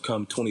one's supposed to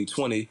come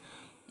 2020.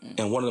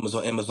 And one of them is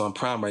on Amazon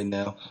Prime right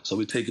now. So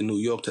we're taking New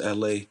York to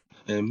LA.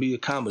 And me a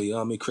comedy, you know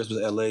what I mean? Christmas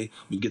LA.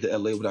 We get to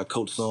LA with our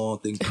coats on,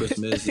 think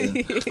Christmas, and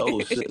oh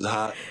shit, it's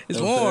hot.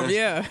 It's warm,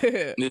 yeah.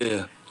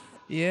 Yeah.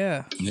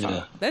 Yeah.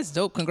 Yeah. That's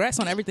dope. Congrats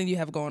on everything you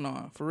have going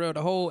on. For real,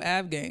 the whole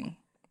Av gang.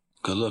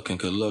 Good looking.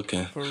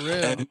 For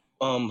real.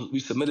 And we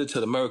submitted to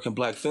the American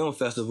Black Film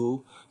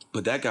Festival,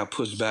 but that got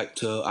pushed back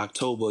to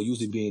October,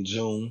 usually being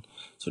June.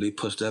 So they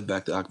pushed that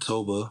back to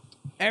October.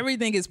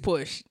 Everything is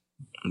pushed.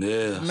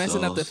 Yeah.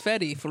 Messing up the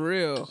Fetty, for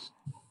real.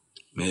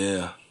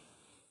 Yeah.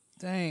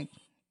 Dang.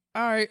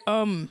 All right.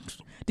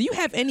 Do you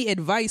have any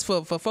advice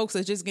for folks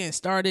that's just getting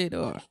started,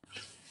 or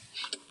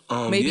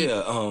maybe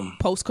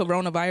post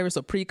coronavirus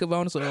or pre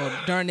coronavirus,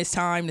 or during this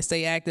time to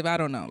stay active? I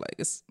don't know. Like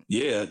it's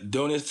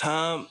during this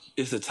time,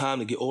 it's the time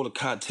to get all the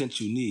content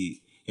you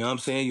need. You know what I'm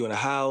saying? You're in a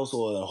house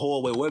or a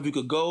hallway, wherever you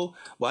could go,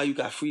 while you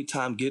got free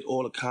time, get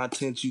all the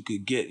content you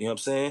could get. You know what I'm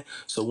saying?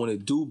 So when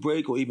it do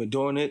break or even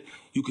during it,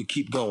 you could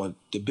keep going.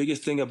 The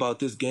biggest thing about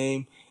this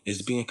game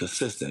is being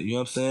consistent. You know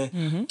what I'm saying?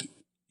 Mm-hmm.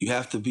 You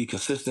have to be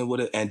consistent with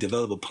it and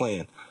develop a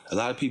plan. A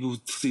lot of people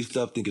see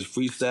stuff, think it's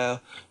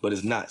freestyle, but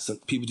it's not. Some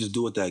people just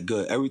do it that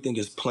good. Everything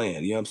is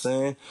planned. You know what I'm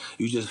saying?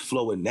 You just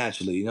flow it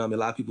naturally. You know what I mean?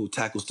 A lot of people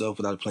tackle stuff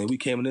without a plan. We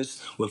came in this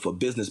with a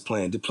business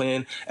plan. The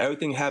plan,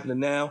 everything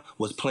happening now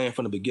was planned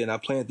from the beginning. I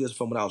planned this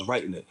from when I was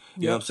writing it.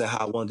 You know what I'm saying?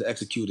 How I wanted to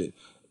execute it.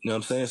 You know what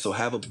I'm saying? So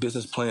have a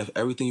business plan for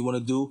everything you want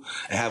to do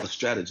and have a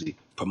strategy,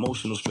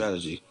 promotional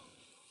strategy.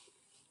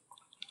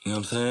 You know what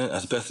I'm saying?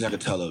 That's the best thing I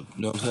could tell her.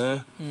 You know what I'm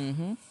saying?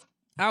 Mm-hmm.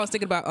 I was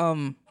thinking about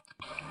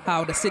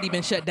how the city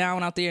been shut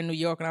down out there in New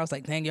York, and I was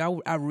like, dang,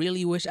 I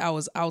really wish I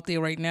was out there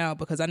right now,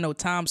 because I know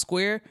Times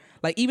Square,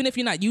 like, even if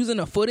you're not using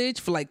the footage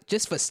for like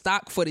just for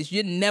stock footage,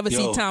 you'd never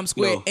see Times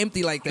Square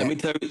empty like that. Let me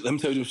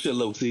tell you some shit,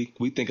 Lo. See,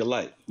 we think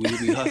alike.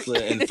 We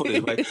hustling and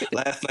footage, right?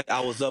 Last night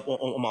I was up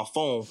on my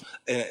phone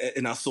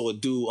and I saw a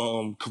dude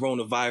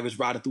coronavirus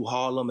riding through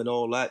Harlem and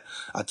all that.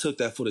 I took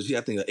that footage. He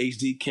had, I think, an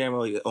HD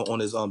camera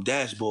on his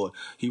dashboard.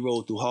 He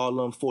rode through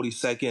Harlem,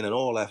 42nd and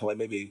all that for like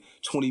maybe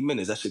 20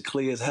 minutes. That shit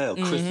clear as hell,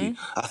 crispy.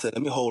 I said,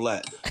 let me hold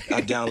that.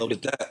 I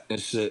downloaded that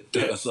and shit.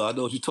 So I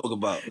know what you talk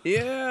about.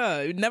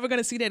 Yeah, you're never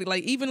gonna see that.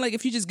 Like, even like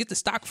if you just get the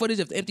stock footage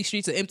of the empty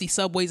streets or empty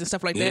subways and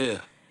stuff like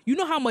that. You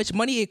know how much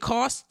money it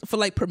costs for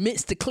like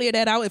permits to clear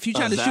that out if you're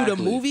trying to shoot a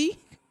movie?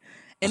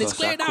 And it's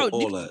cleared out.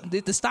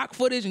 The stock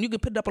footage, and you can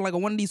put it up on like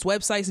one of these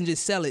websites and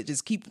just sell it.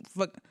 Just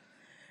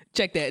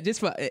check that just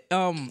for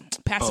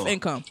passive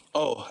income.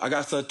 Oh, I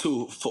got something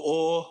too.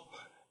 For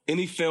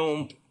any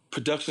film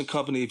production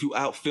company, if you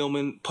out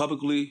filming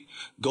publicly,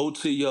 go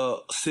to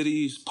your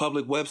city's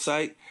public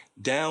website,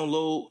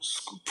 download,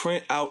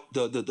 print out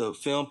the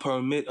film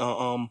permit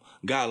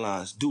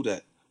guidelines. Do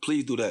that.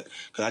 Please do that.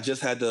 Because I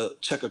just had to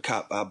check a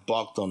cop. I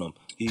barked on him.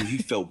 He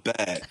felt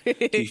bad.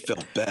 He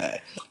felt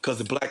bad. Because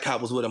the black cop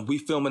was with him. We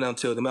filming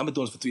until them. I've been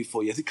doing this for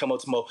 3-4 years. He come up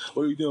to me,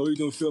 what are you doing? What are you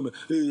doing filming?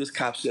 Hey, this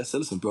cop shit. I said,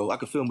 listen, bro, I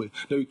can film it.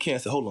 No, you can't. I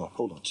said, hold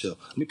on, chill.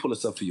 Let me pull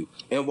this up for you.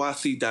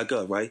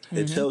 NYC.gov, right?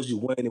 It tells you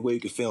when and where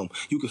you can film.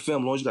 You can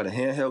film as long as you got a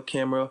handheld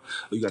camera, or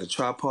you got a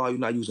tripod, you're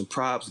not using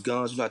props,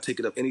 guns, you're not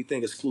taking up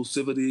anything,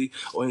 exclusivity,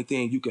 or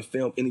anything. You can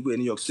film anywhere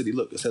in New York City.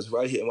 Look, it says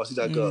right here,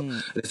 NYC.gov.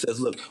 And it says,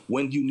 look,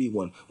 when you need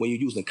one, when you're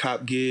using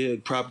cop gear,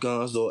 prop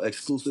guns, or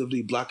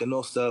exclusively blocking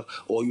off stuff,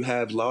 or you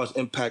have large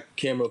impact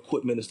camera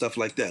equipment and stuff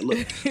like that.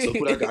 Look, so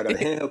what I got a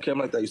handheld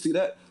camera like that. You see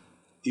that?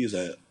 He's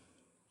like,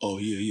 oh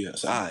yeah,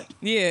 it's all right.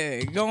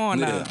 Yeah, go on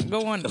now.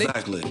 Go on.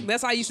 Exactly.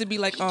 That's how I used to be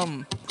like,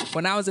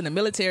 when I was in the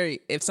military,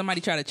 if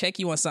somebody tried to check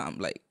you on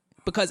something, like,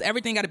 because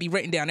everything got to be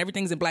written down.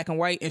 Everything's in black and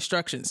white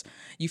instructions.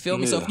 You feel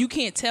me? So if you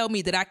can't tell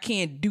me that I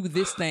can't do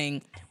this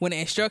thing when the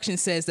instruction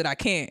says that I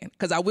can,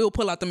 because I will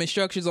pull out them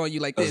instructions on you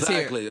like this.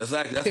 Exactly. Here.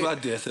 That's what I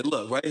did. I said,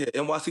 look, right here,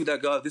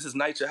 NYC.gov, this is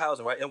NYCHA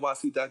housing, right?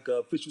 NYC.gov,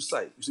 official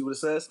site. You see what it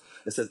says?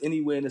 It says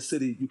anywhere in the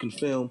city you can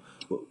film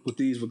with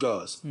these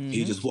regards. Mm-hmm.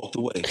 He just walked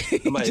away. He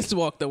just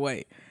walked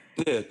away.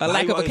 Yeah. A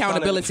lack of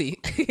accountability.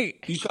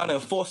 You trying to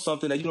enforce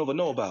something that you don't even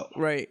know about.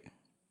 Right.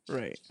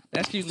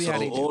 That's usually how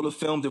they do. All the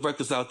film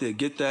directors out there,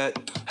 get that,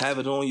 have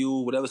it on you,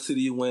 whatever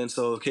city you in.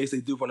 So in case they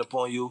do run up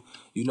on you,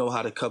 you know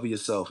how to cover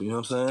yourself. You know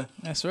what I'm saying?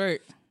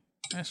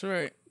 That's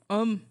right.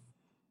 I'm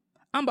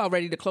about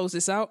ready to close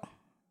this out.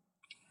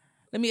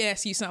 Let me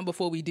ask you something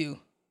before we do.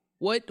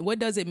 What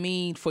does it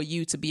mean for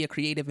you to be a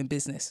creative in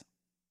business?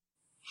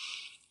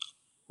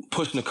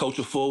 Pushing the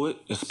culture forward,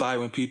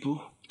 inspiring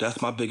people.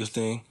 That's my biggest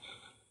thing.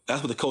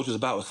 That's what the culture is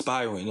about,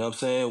 inspiring. You know what I'm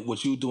saying?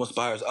 What you do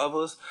inspires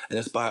others and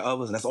inspire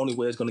others, and that's the only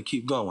way it's going to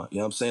keep going. You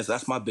know what I'm saying? So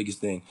that's my biggest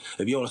thing.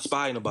 If you don't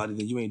inspire nobody,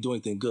 then you ain't doing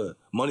anything good.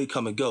 Money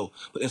come and go,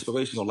 but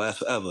inspiration going to last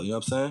forever. You know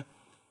what I'm saying?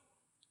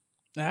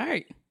 All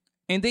right.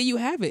 And there you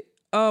have it.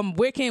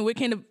 Where can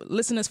the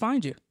listeners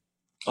find you?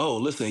 Oh,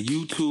 listen,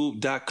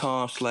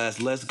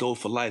 youtube.com/Let's Go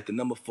for Life. The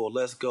number 4,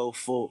 Let's Go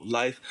for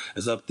Life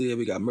is up there.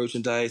 We got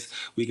merchandise,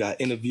 we got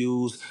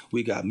interviews,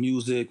 we got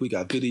music, we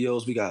got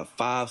videos, we got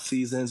 5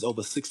 seasons,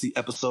 over 60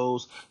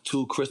 episodes,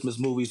 2 Christmas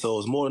movies. So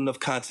it's more than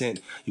enough content.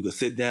 You can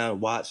sit down,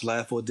 watch,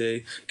 laugh for a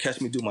day, catch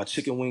me do my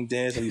chicken wing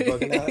dance and be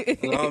bugging out.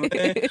 You know what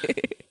I mean?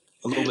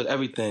 A little bit of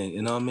everything,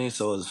 you know what I mean?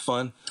 So it's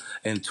fun.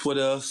 And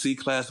Twitter,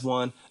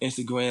 C-Class1,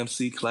 Instagram,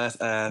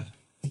 C-Class-Av.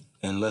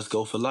 And Let's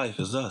Go for Life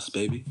is us,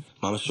 baby.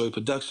 Mama Shorty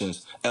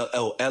Productions,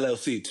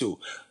 LLC too.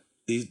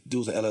 These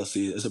dudes are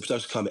LLC. It's a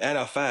production company. And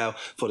I filed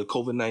for the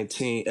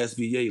COVID-19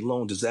 SBA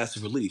loan disaster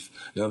relief.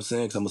 You know what I'm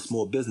saying? Because I'm a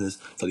small business,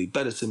 so they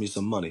better send me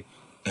some money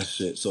and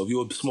shit. So if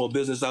you're a small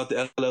business out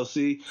there,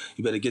 LLC,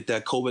 you better get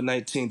that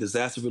COVID-19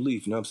 disaster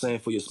relief. You know what I'm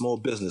saying? For your small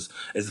business.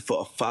 It's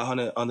for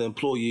 500 other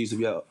employees if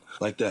you're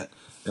like that.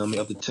 You know what I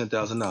mean? Up to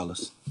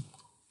 $10,000.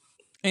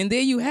 And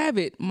there you have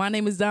it. My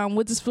name is Don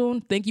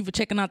Witherspoon. Thank you for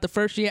checking out the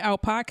First Year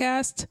Out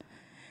podcast.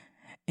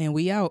 And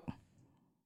we out.